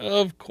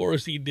 Of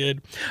course he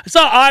did. I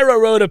saw Ira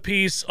wrote a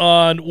piece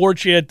on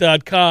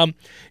warchant.com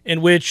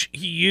in which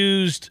he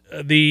used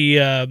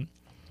the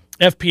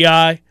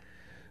FPI,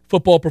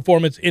 Football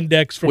Performance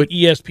Index from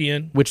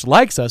ESPN. Which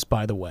likes us,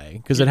 by the way,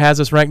 because it has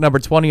us ranked number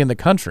 20 in the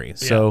country.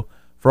 So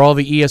for all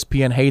the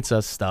ESPN hates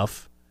us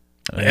stuff,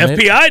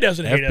 FBI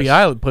doesn't hate us.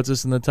 FBI puts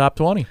us in the top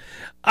 20.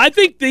 I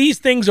think these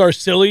things are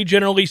silly,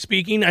 generally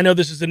speaking. I know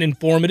this is an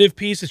informative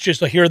piece. It's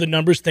just here are the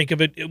numbers. Think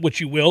of it what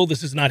you will.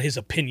 This is not his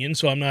opinion,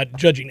 so I'm not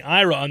judging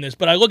Ira on this.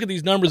 But I look at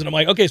these numbers, and I'm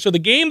like, okay, so the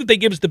game that they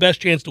give us the best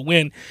chance to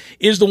win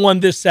is the one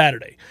this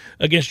Saturday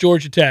against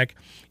Georgia Tech,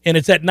 and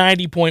it's at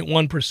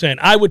 90.1%.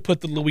 I would put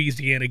the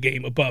Louisiana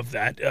game above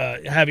that.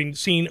 Having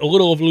seen a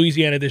little of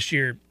Louisiana this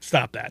year,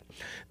 stop that.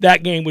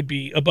 That game would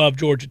be above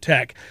Georgia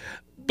Tech.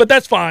 But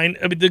that's fine.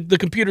 I mean, the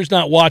computer's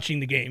not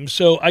watching the game,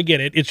 so I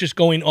get it. It's just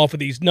going off of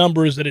these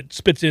numbers that it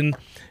spits in,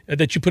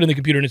 that you put in the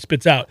computer and it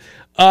spits out.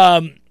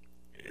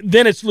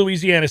 Then it's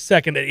Louisiana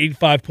second at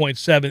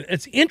 85.7.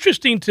 It's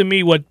interesting to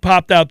me what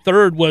popped out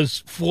third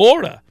was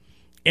Florida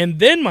and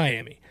then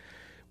Miami.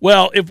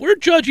 Well, if we're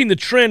judging the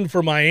trend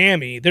for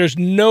Miami, there's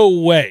no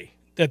way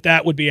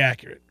that would be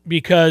accurate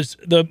because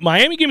the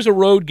Miami game is a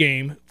road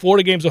game,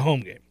 Florida game's a home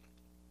game.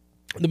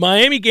 The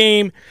Miami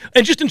game,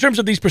 and just in terms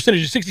of these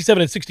percentages,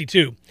 67 and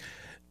 62,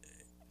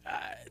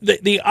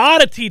 the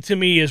oddity to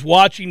me is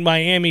watching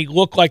Miami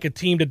look like a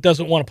team that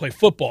doesn't want to play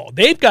football.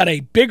 They've got a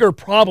bigger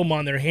problem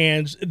on their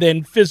hands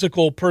than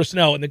physical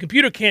personnel, and the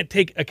computer can't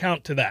take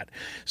account to that.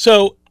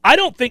 So I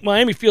don't think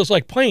Miami feels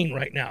like playing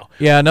right now.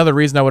 Yeah, another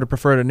reason I would have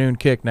preferred a noon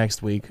kick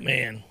next week.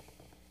 Man.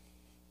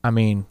 I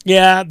mean,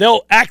 yeah,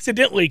 they'll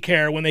accidentally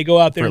care when they go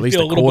out there and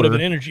feel a little bit of an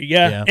energy.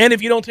 Yeah. And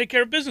if you don't take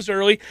care of business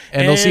early.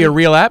 And they'll see a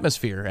real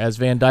atmosphere, as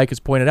Van Dyke has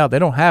pointed out. They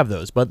don't have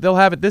those, but they'll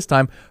have it this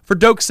time. For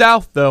Doak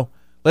South, though,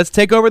 let's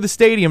take over the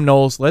stadium,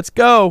 Knowles. Let's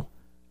go.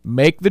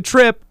 Make the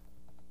trip.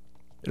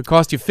 It'll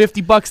cost you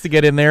 $50 to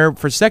get in there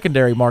for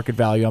secondary market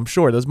value, I'm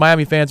sure. Those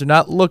Miami fans are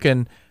not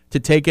looking to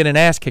take in an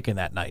ass-kicking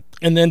that night.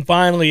 And then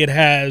finally it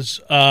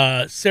has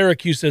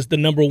Syracuse as the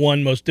number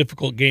 1 most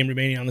difficult game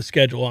remaining on the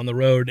schedule on the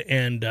road.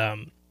 And,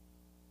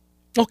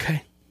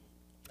 okay.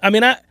 I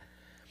mean, how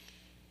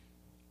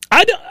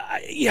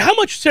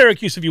much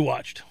Syracuse have you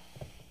watched?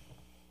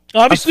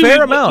 Obviously, a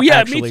fair amount, yeah,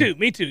 actually.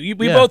 me too.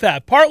 We both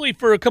have. Partly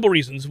for a couple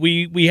reasons.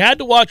 We had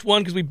to watch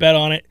one because we bet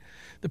on it,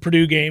 the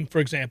Purdue game, for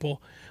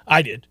example.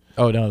 I did.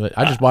 Oh, no,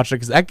 I just watched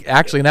it because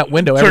actually in that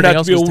window, turned everything out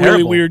else to be was a terrible.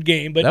 really weird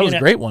game. But that was a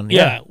great one.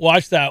 Yeah,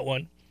 watch that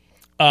one.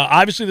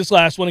 Obviously, this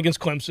last one against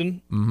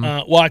Clemson,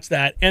 watch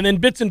that. And then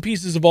bits and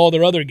pieces of all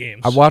their other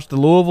games. I watched the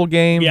Louisville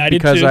game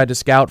because too. I had to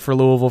scout for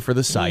Louisville for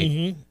the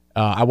site.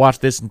 I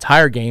watched this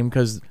entire game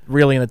because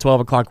really in the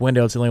 12 o'clock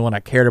window, it's the only one I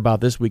cared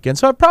about this weekend.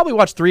 So I probably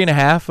watched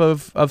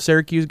 3.5 of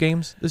Syracuse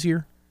games this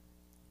year.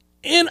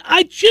 And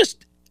I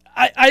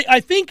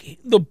think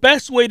the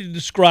best way to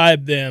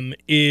describe them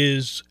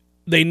is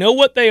they know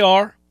what they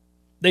are,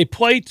 they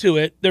play to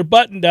it, they're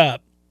buttoned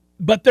up,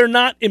 but they're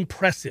not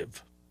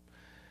impressive.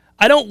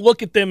 I don't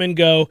look at them and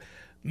go,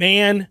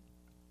 man,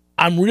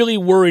 I'm really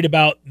worried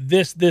about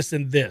this,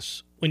 and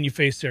this when you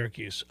face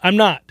Syracuse. I'm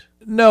not.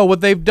 No, what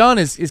they've done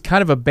is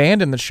kind of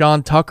abandon the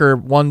Sean Tucker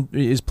one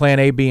is plan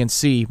A, B, and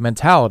C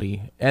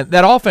mentality. And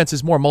that offense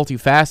is more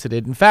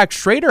multifaceted. In fact,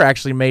 Schrader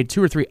actually made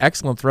 2 or 3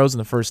 excellent throws in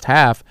the first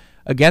half.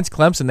 Against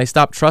Clemson, they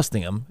stopped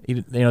trusting him,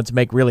 to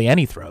make really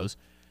any throws.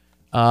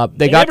 They got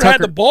never Tucker,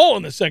 had the ball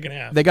in the second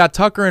half. They got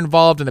Tucker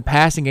involved in the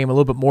passing game a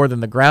little bit more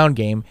than the ground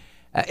game.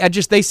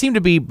 They seem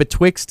to be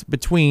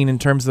between in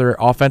terms of their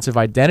offensive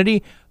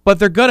identity, but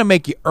they're going to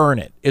make you earn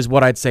it, is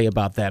what I'd say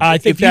about that. I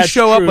think if you that's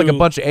show true. up like a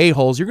bunch of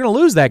a-holes, you're going to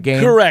lose that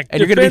game. Correct. And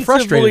you're going to be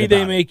frustrated about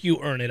they it. make you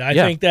earn it. I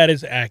think that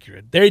is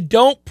accurate. They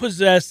don't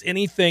possess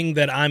anything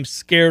that I'm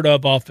scared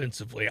of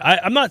offensively.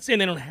 I'm not saying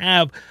they don't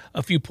have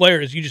a few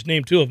players, you just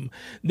named 2 of them,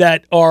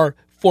 that are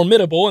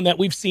formidable and that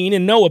we've seen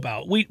and know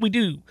about. We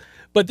do.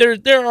 But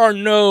there are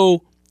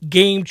no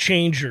game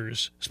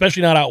changers,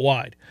 especially not out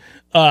wide,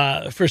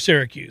 for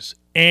Syracuse.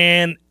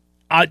 And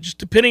just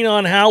depending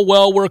on how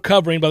well we're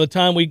covering by the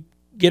time we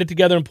get it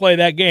together and play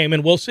that game,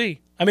 and we'll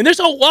see. I mean, there's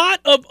a lot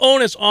of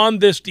onus on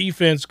this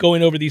defense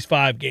going over these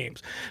 5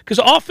 games. Because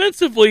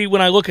offensively,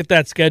 when I look at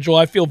that schedule,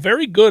 I feel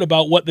very good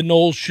about what the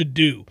Noles should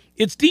do.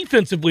 It's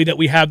defensively that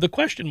we have the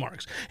question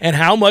marks. And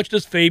how much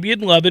does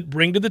Fabian Lovett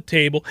bring to the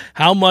table?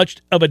 How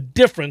much of a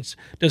difference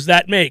does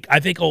that make?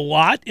 I think a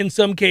lot in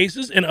some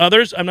cases, and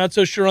others, I'm not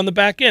so sure on the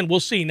back end.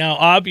 We'll see. Now,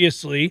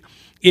 obviously,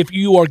 if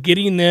you are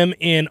getting them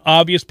in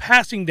obvious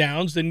passing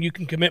downs, then you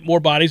can commit more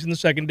bodies in the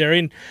secondary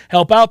and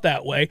help out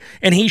that way.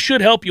 And he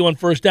should help you on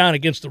first down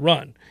against the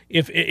run.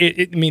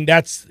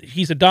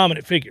 he's a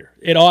dominant figure.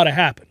 It ought to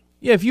happen.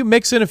 Yeah, if you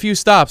mix in a few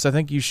stops, I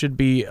think you should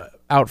be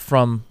out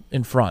from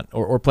in front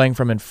or playing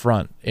from in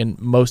front in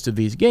most of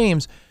these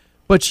games.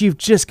 But you've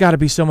just got to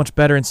be so much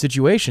better in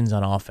situations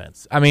on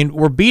offense. I mean,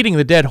 we're beating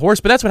the dead horse,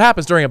 but that's what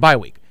happens during a bye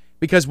week.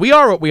 Because we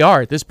are what we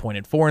are at this point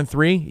at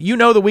 4-3. You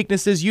know the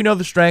weaknesses, you know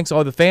the strengths,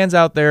 all the fans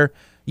out there,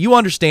 you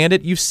understand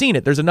it, you've seen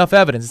it. There's enough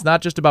evidence. It's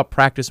not just about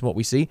practice and what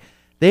we see.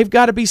 They've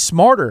got to be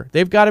smarter.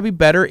 They've got to be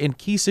better in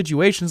key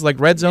situations like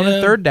red zone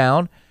and third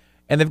down,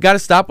 and they've got to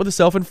stop with the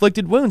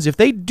self-inflicted wounds. If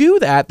they do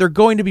that, they're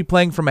going to be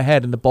playing from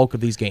ahead in the bulk of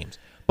these games.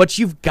 But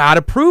you've got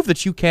to prove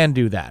that you can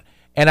do that.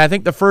 And I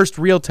think the first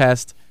real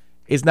test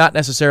is not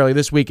necessarily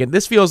this weekend.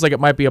 This feels like it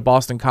might be a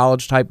Boston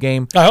College type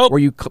game where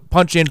you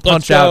punch in,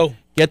 punch out,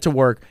 get to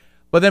work.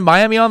 But then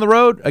Miami on the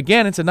road,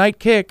 again, it's a night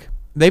kick.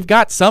 They've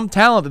got some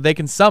talent that they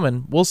can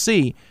summon. We'll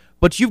see.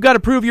 But you've got to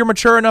prove you're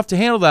mature enough to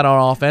handle that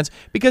on offense,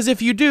 because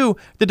if you do,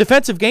 the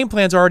defensive game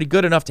plan's already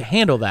good enough to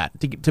handle that,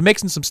 to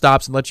mix in some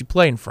stops and let you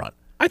play in front.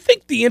 I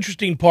think the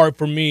interesting part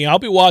for me, I'll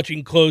be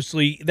watching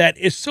closely, that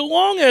is so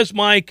long as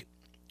Mike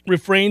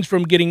refrains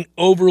from getting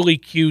overly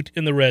cute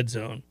in the red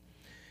zone,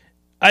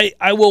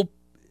 I will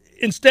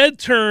instead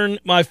turn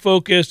my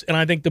focus, and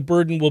I think the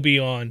burden will be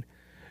on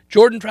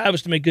Jordan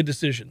Travis to make good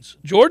decisions.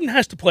 Jordan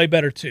has to play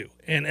better too,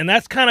 and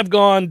that's kind of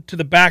gone to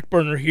the back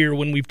burner here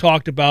when we've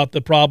talked about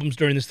the problems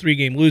during this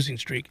 3-game losing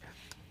streak.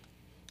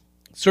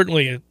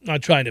 Certainly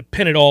not trying to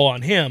pin it all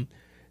on him,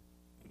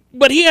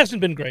 but he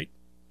hasn't been great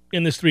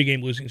in this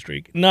 3-game losing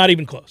streak, not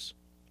even close.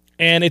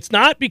 And it's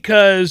not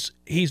because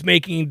he's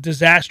making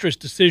disastrous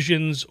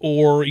decisions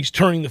or he's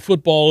turning the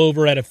football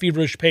over at a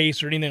feverish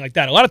pace or anything like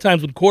that. A lot of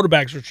times when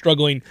quarterbacks are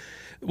struggling,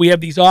 we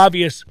have these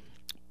obvious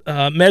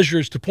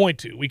measures to point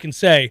to. We can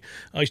say,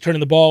 oh, he's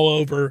turning the ball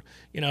over.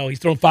 He's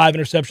thrown 5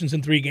 interceptions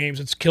in 3 games.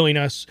 It's killing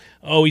us.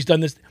 Oh, he's done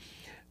this.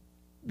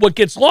 What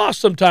gets lost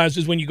sometimes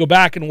is when you go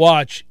back and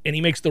watch and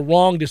he makes the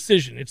wrong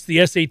decision. It's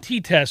the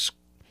SAT test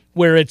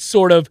where it's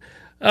sort of,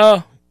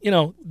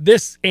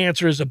 this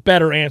answer is a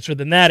better answer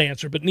than that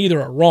answer, but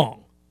neither are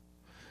wrong.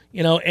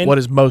 And what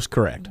is most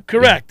correct?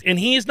 Correct. Yeah. And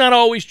he's not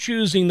always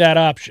choosing that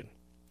option.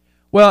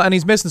 Well, and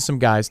he's missing some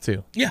guys,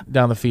 too, yeah,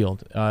 down the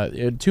field.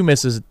 2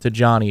 misses to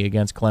Johnny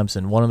against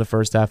Clemson, one in the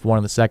first half, one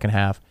in the second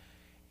half.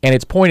 And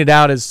it's pointed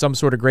out as some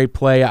sort of great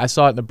play. I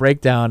saw it in the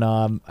breakdown.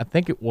 I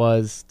think it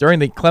was during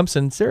the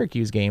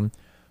Clemson-Syracuse game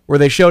where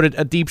they showed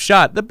a deep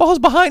shot. The ball's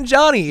behind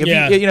Johnny.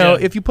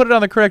 If you put it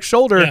on the correct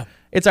shoulder,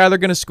 it's either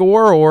going to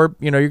score or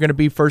you're going to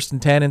be 1st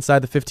and 10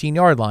 inside the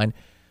 15-yard line.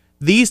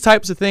 These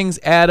types of things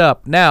add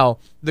up. Now,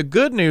 the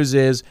good news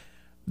is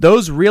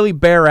those really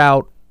bear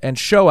out and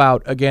show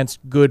out against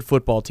good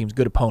football teams,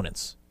 good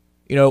opponents.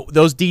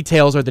 Those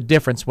details are the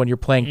difference when you're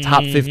playing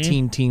top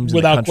 15 teams in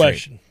the country. Without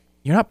question.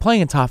 You're not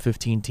playing top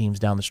 15 teams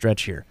down the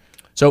stretch here.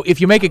 So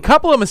if you make a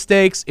couple of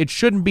mistakes, it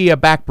shouldn't be a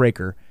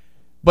backbreaker.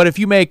 But if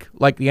you make,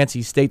 like the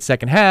NC State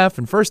second half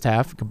and first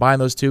half, combine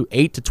those two,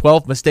 8 to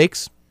 12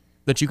 mistakes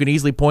that you can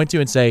easily point to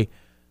and say,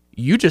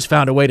 you just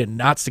found a way to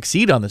not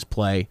succeed on this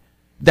play,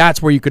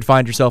 that's where you could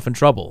find yourself in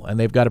trouble, and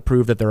they've got to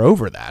prove that they're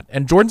over that.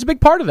 And Jordan's a big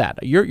part of that.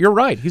 You're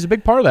right. He's a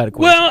big part of that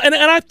equation. Well, and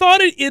I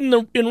thought it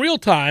in real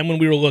time when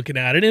we were looking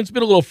at it, and it's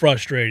been a little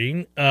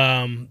frustrating.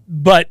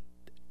 But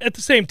at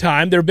the same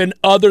time, there have been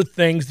other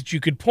things that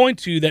you could point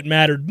to that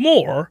mattered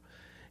more,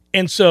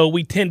 and so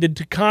we tended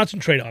to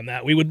concentrate on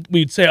that.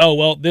 We'd say, oh,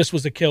 well, this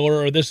was a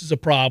killer or this is a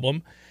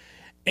problem.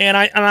 And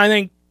I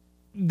think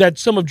that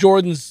some of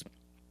Jordan's,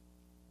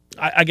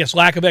 I guess,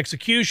 lack of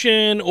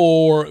execution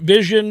or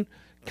vision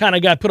kind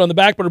of got put on the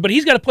back burner, but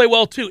he's got to play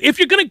well too. If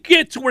you're going to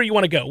get to where you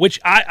want to go, which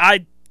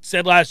I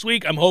said last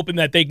week, I'm hoping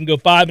that they can go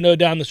 5-0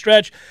 down the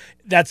stretch.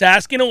 That's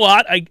asking a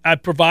lot. I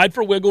provide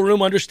for wiggle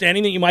room,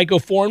 understanding that you might go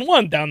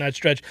 4-1 down that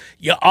stretch.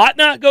 You ought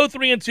not go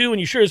 3-2, and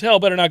you sure as hell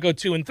better not go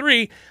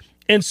 2-3.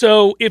 And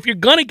so if you're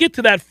going to get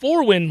to that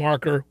 4-win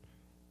marker,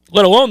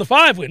 let alone the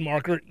 5-win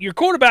marker, your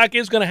quarterback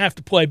is going to have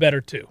to play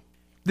better too.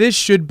 This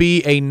should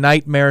be a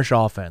nightmarish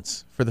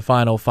offense for the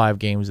final 5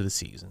 games of the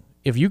season.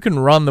 If you can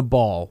run the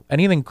ball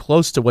anything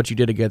close to what you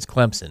did against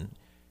Clemson,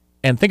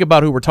 and think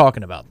about who we're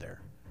talking about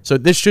there. So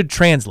this should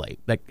translate.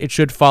 Like, it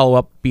should follow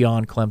up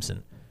beyond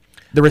Clemson.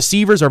 The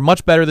receivers are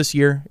much better this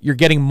year. You're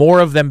getting more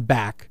of them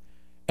back,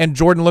 and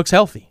Jordan looks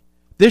healthy.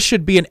 This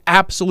should be an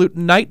absolute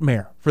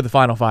nightmare for the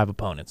final 5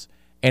 opponents.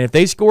 And if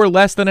they score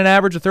less than an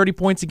average of 30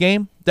 points a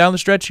game down the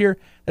stretch here,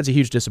 that's a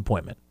huge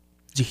disappointment.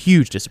 It's a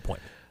huge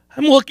disappointment.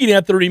 I'm looking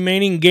at the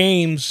remaining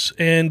games,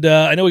 and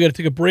I know we got to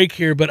take a break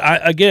here, but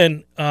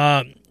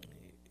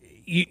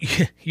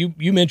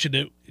you mentioned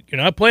it.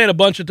 You're not playing a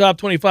bunch of top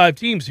 25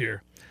 teams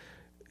here.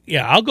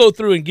 Yeah, I'll go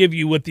through and give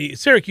you what the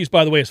Syracuse,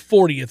 by the way, is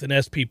 40th in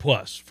SP+.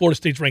 Florida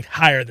State's ranked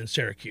higher than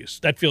Syracuse.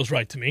 That feels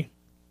right to me.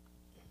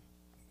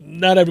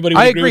 Not everybody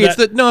would agree with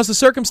that. It's the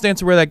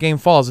circumstance of where that game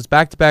falls. It's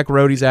back-to-back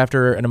roadies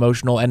after an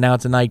emotional, and now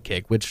it's a night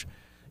kick, which,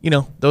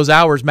 those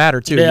hours matter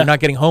too. Yeah. You're not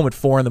getting home at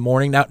 4 in the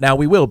morning. Now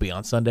we will be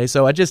on Sunday.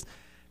 So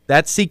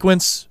that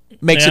sequence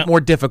makes it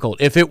more difficult.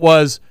 If it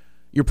was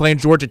you're playing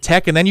Georgia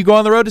Tech and then you go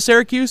on the road to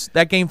Syracuse,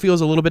 that game feels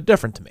a little bit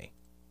different to me.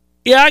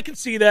 Yeah, I can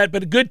see that,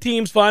 but good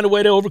teams find a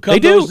way to overcome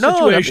those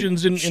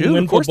situations and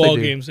win football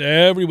games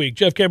every week.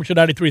 Jeff Cameron,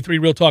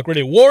 93.3 Real Talk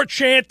Radio, War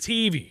Chant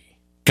TV.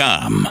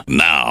 Come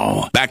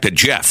now, back to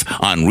Jeff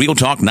on Real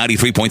Talk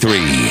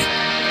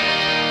 93.3.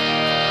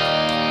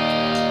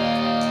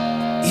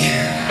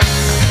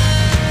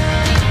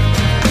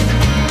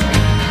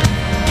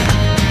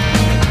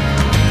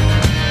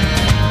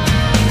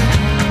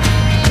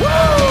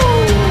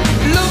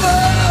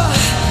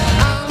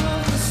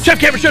 Jeff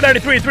Cameron Show,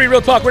 93.3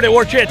 Real Talk Radio,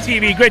 War Chant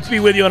TV. Great to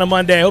be with you on a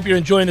Monday. I hope you're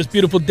enjoying this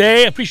beautiful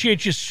day. I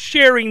appreciate you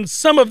sharing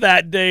some of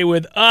that day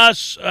with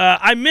us.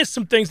 I missed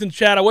some things in the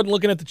chat. I wasn't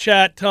looking at the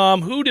chat,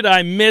 Tom. Who did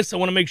I miss? I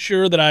want to make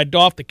sure that I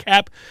doff the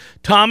cap.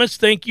 Thomas,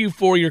 thank you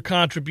for your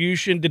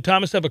contribution. Did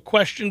Thomas have a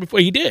question before?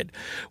 He did.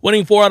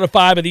 Winning 4 out of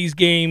 5 of these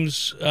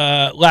games,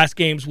 last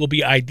games, will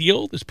be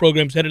ideal. This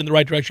program's headed in the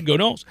right direction. Go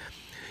Noles.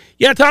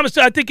 Yeah, Thomas,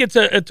 I think it's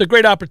a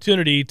great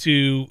opportunity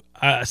to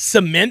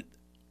cement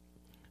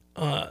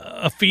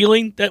a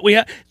feeling that we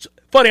have. It's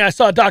funny, I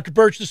saw Dr.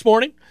 Birch this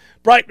morning,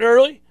 bright and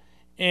early,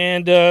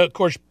 and of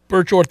course,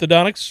 Birch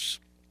Orthodontics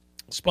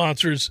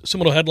sponsors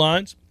Similar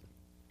Headlines,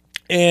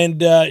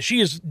 and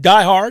she is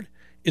diehard,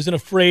 isn't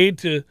afraid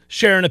to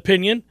share an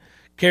opinion,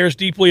 cares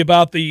deeply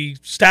about the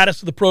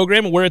status of the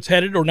program and where it's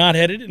headed or not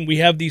headed, and we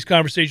have these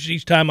conversations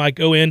each time I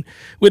go in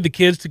with the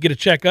kids to get a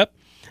checkup,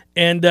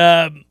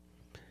 and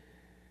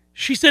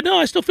she said, no,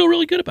 I still feel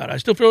really good about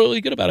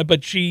it.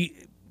 But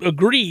she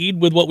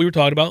agreed with what we were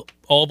talking about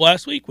all of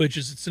last week, which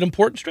is it's an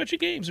important stretch of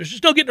games. There's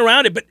just no getting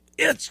around it, but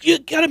you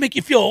got to make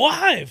you feel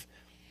alive.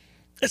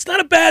 It's not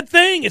a bad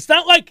thing. It's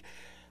not like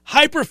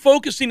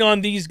hyper-focusing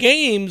on these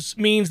games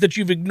means that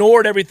you've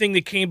ignored everything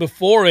that came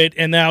before it,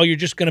 and now you're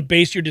just going to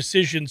base your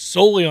decision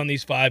solely on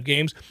these 5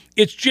 games.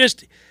 It's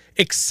just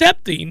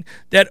accepting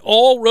that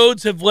all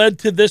roads have led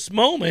to this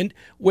moment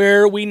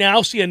where we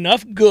now see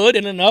enough good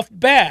and enough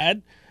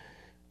bad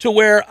to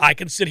where I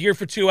can sit here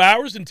for 2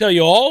 hours and tell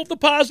you all of the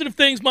positive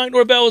things Mike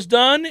Norvell has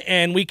done,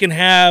 and we can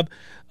have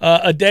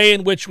a day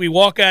in which we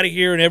walk out of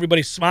here and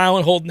everybody's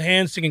smiling, holding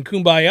hands, singing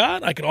Kumbaya.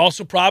 And I could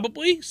also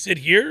probably sit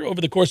here over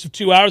the course of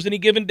 2 hours any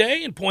given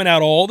day and point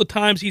out all the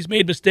times he's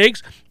made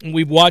mistakes, and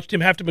we've watched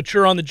him have to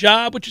mature on the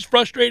job, which is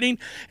frustrating,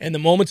 and the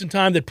moments in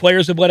time that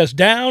players have let us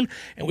down,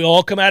 and we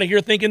all come out of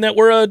here thinking that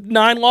we're a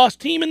 9-loss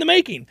team in the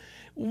making.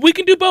 We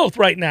can do both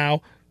right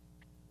now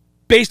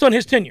based on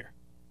his tenure.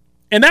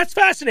 And that's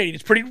fascinating.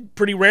 It's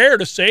pretty rare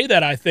to say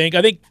that, I think.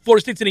 I think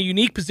Florida State's in a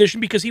unique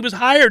position because he was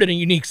hired in a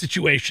unique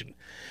situation.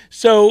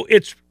 So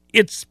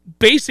it's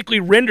basically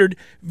rendered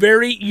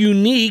very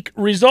unique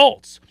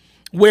results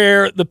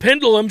where the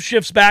pendulum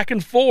shifts back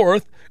and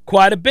forth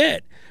quite a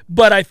bit.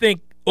 But I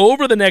think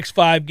over the next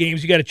 5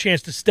 games, you got a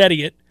chance to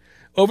steady it.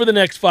 Over the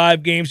next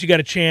 5 games, you got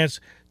a chance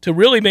to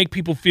really make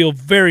people feel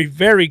very,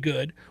 very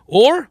good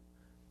or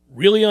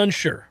really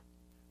unsure.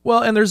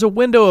 Well, and there's a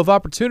window of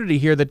opportunity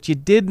here that you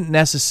didn't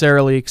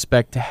necessarily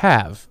expect to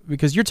have,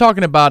 because you're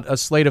talking about a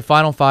slate of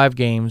final 5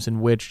 games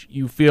in which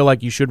you feel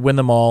like you should win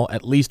them all,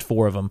 at least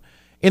 4 of them.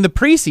 In the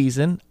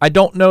preseason, I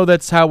don't know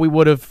that's how we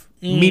would have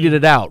meted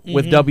it out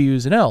with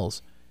W's and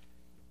L's.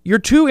 Your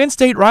 2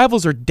 in-state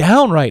rivals are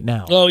down right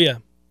now. Oh, yeah.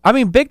 I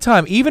mean, big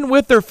time. Even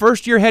with their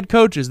first-year head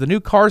coaches, the new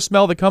car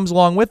smell that comes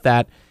along with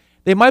that,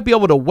 they might be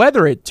able to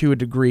weather it to a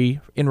degree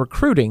in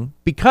recruiting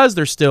because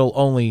they're still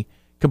only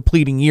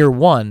completing year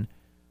 1.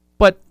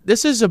 But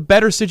this is a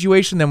better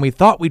situation than we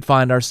thought we'd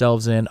find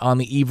ourselves in on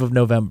the eve of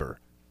November.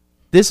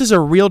 This is a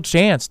real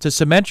chance to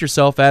cement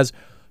yourself as,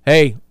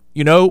 hey,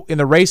 in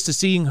the race to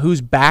seeing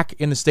who's back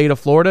in the state of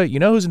Florida, you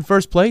know who's in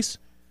first place?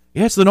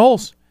 Yeah, it's the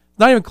Noles.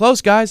 Not even close,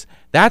 guys.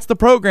 That's the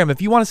program.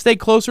 If you want to stay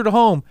closer to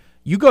home,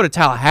 you go to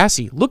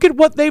Tallahassee. Look at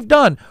what they've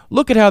done.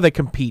 Look at how they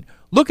compete.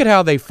 Look at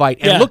how they fight.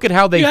 And look at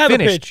how they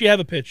finished. You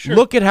have a pitch. Sure.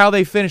 Look at how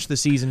they finished the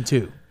season,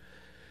 too.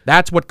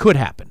 That's what could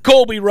happen.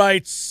 Colby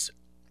writes,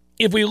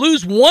 if we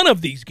lose one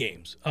of these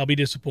games, I'll be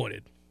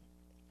disappointed.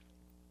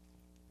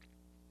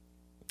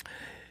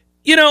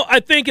 I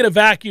think in a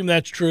vacuum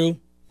that's true.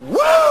 Woo!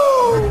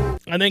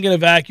 I think in a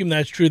vacuum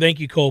that's true. Thank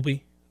you,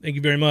 Colby. Thank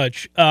you very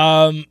much.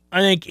 I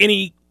think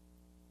any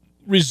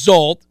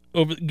result,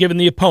 given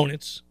the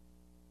opponents,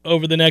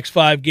 over the next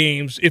 5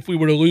 games, if we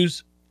were to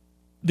lose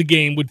the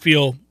game, would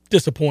feel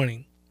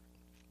disappointing.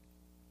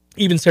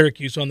 Even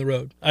Syracuse on the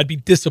road, I'd be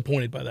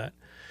disappointed by that.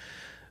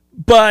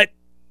 But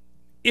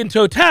in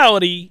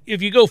totality,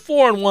 if you go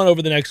 4-1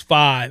 over the next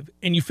 5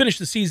 and you finish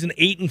the season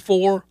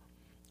 8-4,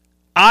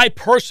 I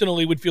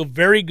personally would feel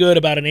very good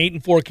about an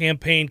 8-4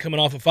 campaign coming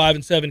off a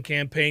 5-7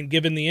 campaign,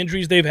 given the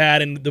injuries they've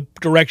had and the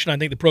direction I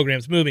think the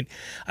program's moving.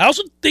 I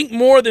also think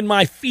more than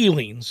my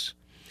feelings,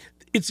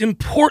 it's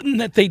important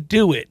that they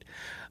do it.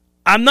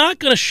 I'm not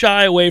going to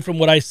shy away from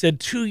what I said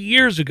 2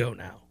 years ago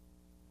now.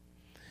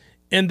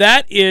 And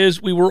that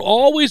is, we were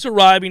always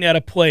arriving at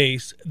a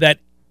place that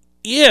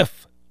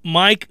if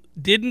Mike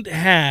didn't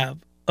have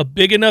a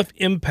big enough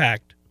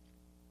impact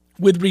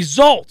with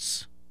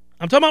results,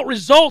 I'm talking about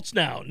results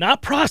now,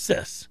 not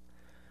process,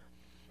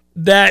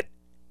 that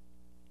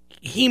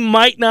he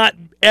might not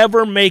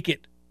ever make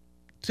it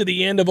to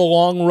the end of a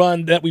long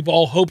run that we've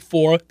all hoped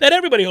for, that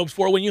everybody hopes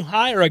for when you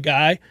hire a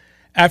guy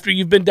after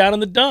you've been down in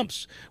the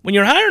dumps. When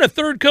you're hiring a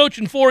third coach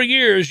in 4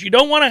 years, you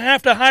don't want to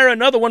have to hire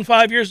another one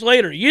 5 years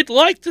later. You'd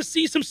like to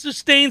see some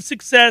sustained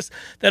success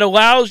that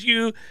allows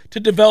you to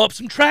develop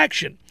some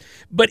traction.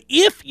 But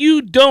if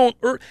you don't,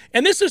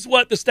 and this is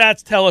what the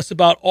stats tell us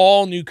about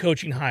all new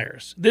coaching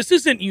hires. This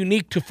isn't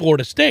unique to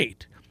Florida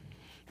State.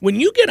 When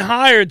you get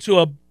hired to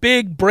a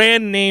big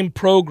brand name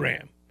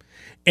program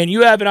and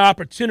you have an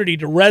opportunity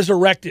to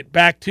resurrect it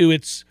back to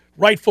its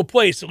rightful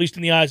place, at least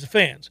in the eyes of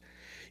fans,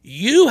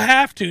 you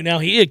have to. Now,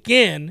 he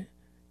again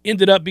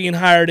ended up being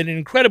hired in an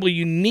incredibly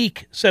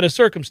unique set of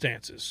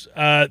circumstances.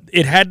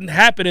 It hadn't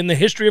happened in the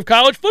history of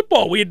college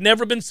football. We had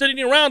never been sitting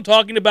around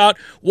talking about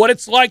what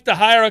it's like to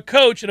hire a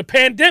coach in a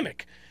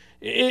pandemic.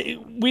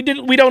 We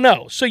don't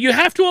know. So you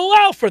have to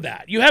allow for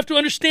that. You have to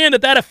understand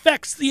that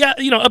affects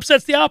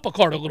upsets the apple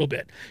cart a little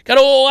bit. Got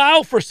to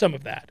allow for some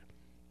of that.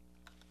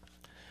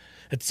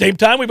 At the same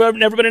time, we've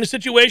never been in a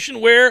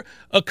situation where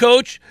a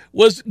coach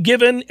was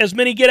given as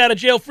many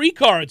get-out-of-jail-free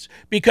cards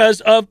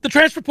because of the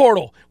transfer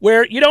portal,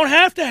 where you don't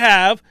have to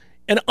have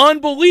an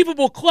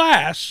unbelievable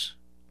class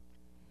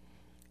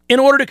in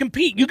order to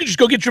compete. You can just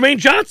go get Jermaine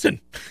Johnson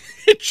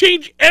and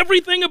change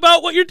everything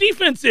about what your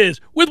defense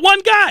is with one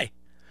guy.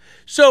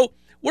 So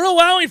we're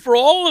allowing for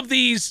all of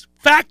these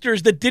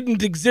factors that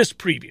didn't exist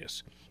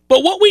previous.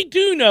 But what we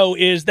do know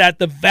is that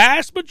the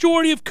vast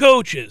majority of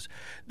coaches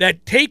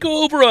that take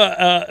over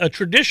a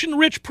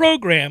tradition-rich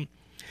program,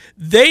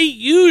 they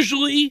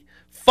usually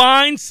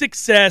find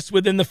success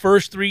within the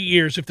first 3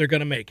 years if they're going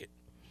to make it.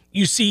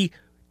 You see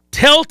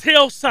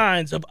telltale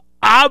signs of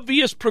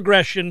obvious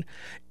progression,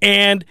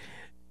 and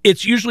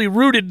it's usually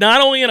rooted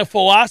not only in a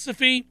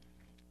philosophy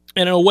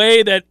and in a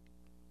way that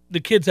the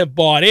kids have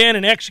bought in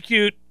and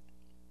execute,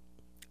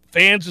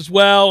 fans as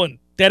well, and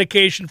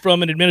dedication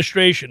from an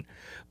administration,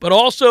 but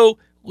also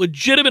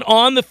legitimate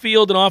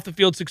on-the-field and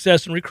off-the-field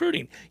success in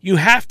recruiting. You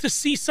have to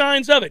see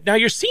signs of it. Now,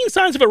 you're seeing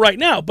signs of it right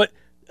now, but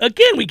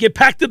again, we get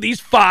back to these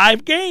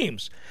 5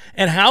 games.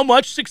 And how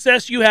much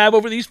success you have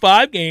over these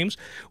 5 games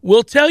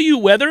will tell you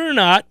whether or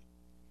not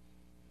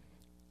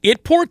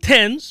it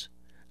portends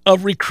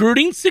of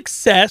recruiting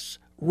success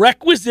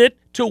requisite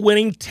to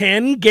winning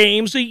 10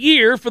 games a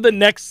year for the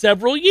next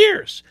several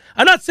years.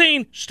 I'm not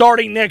saying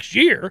starting next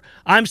year.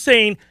 I'm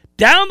saying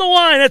down the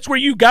line, that's where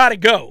you got to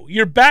go.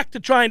 You're back to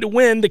trying to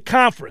win the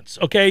conference,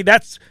 okay?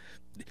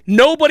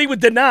 Nobody would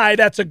deny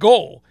that's a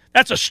goal.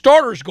 That's a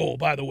starter's goal,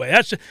 by the way.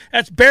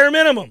 That's bare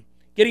minimum,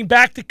 getting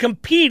back to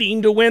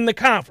competing to win the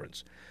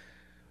conference.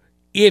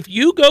 If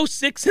you go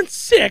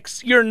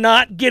 6-6, you're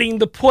not getting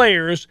the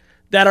players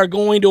that are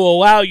going to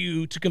allow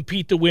you to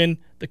compete to win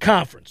the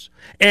conference.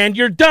 And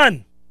you're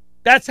done.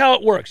 That's how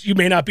it works. You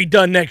may not be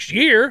done next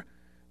year,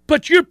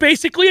 but you're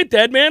basically a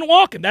dead man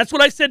walking. That's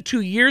what I said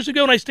 2 years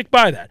ago, and I stick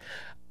by that.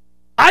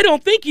 I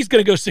don't think he's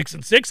going to go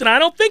 6-6, and I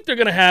don't think they're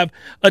going to have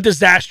a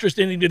disastrous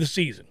ending to the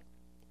season.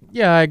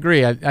 Yeah, I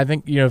agree. I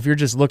think, if you're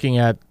just looking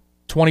at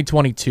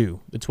 2022,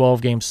 the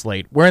 12-game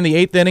slate, we're in the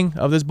 8th inning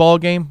of this ball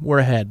game. We're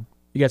ahead.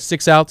 You got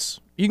 6 outs.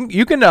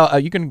 You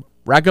can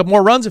rack up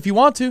more runs if you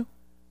want to.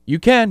 You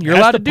can. You're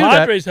allowed to do that. Ask the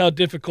Padres how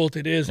difficult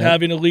it is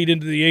having to lead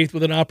into the 8th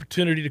with an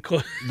opportunity to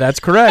close. That's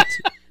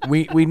correct.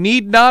 We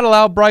need not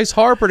allow Bryce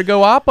Harper to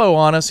go oppo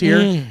on us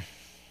here.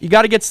 You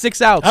got to get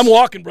 6 outs. I'm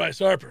walking Bryce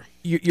Harper.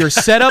 Your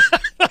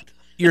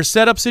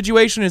setup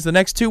situation is the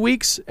next 2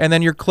 weeks, and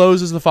then your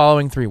close is the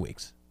following 3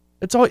 weeks.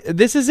 That's all.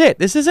 This is it.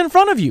 This is in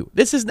front of you.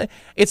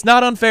 It's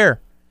not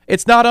unfair.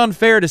 It's not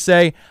unfair to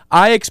say,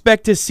 I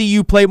expect to see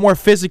you play more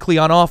physically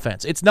on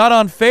offense. It's not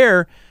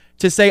unfair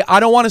to say, I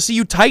don't want to see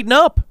you tighten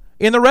up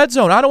in the red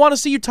zone. I don't want to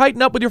see you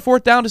tighten up with your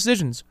 4th down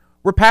decisions.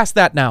 We're past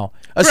that now,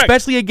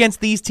 especially against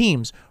these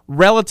teams.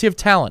 Relative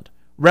talent,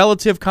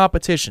 relative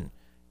competition.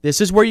 This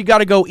is where you got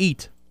to go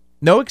eat.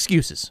 No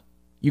excuses.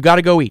 You got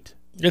to go eat.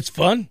 It's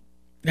fun.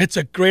 It's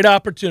a great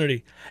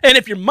opportunity. And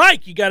if you're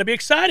Mike, you got to be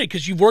excited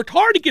because you've worked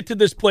hard to get to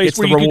this place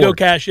where you can go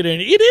cash it in.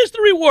 It is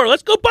the reward.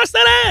 Let's go bust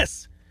that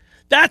ass.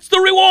 That's the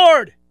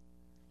reward.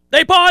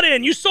 They bought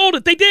in. You sold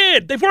it. They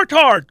did. They've worked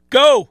hard.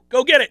 Go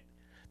get it.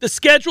 The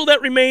schedule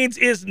that remains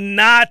is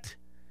not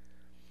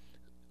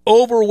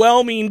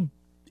overwhelming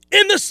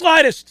in the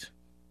slightest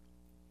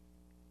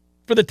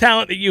for the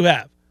talent that you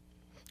have.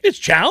 It's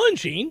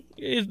challenging.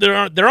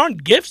 There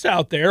aren't gifts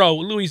out there. Oh,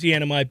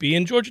 Louisiana might be,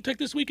 and Georgia Tech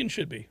this weekend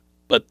should be.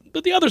 But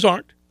the others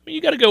aren't. I mean,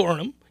 you got to go earn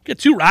them. Get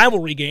 2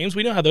 rivalry games.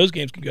 We know how those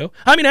games can go.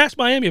 I mean, ask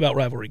Miami about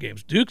rivalry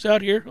games. Duke's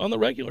out here on the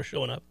regular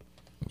showing up.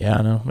 Yeah,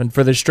 I know. And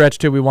for this stretch,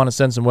 too, we want to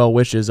send some well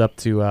wishes up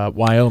to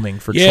Wyoming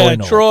for Troy. Yeah,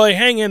 Troy,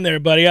 hang in there,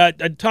 buddy.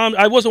 Tom,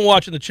 I wasn't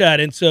watching the chat,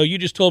 and so you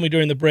just told me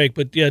during the break.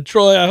 But, yeah,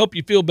 Troy, I hope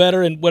you feel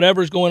better, and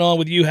whatever's going on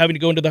with you having to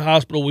go into the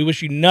hospital, we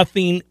wish you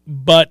nothing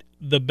but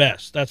the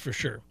best. That's for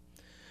sure.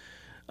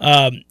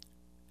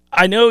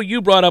 I know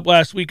you brought up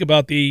last week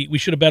about we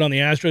should have bet on the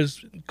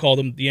Astros, called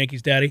them the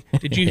Yankees' daddy.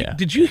 Did you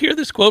Did you hear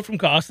this quote from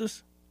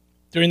Costas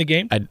during the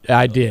game?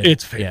 I did.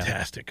 It's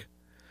fantastic.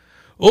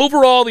 Yeah.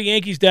 Overall, the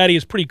Yankees' daddy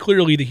is pretty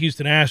clearly the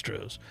Houston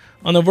Astros,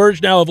 on the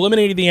verge now of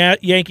eliminating the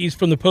Yankees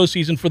from the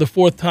postseason for the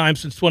fourth time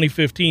since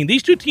 2015.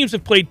 These two teams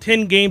have played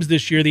 10 games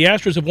this year. The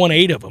Astros have won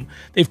 8 of them.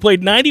 They've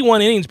played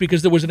 91 innings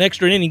because there was an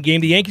extra inning game.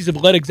 The Yankees have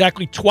led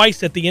exactly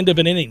twice at the end of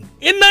an inning.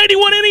 In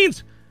 91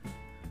 innings!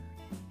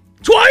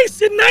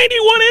 Twice in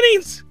 91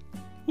 innings!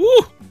 Woo!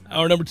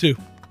 Hour number 2.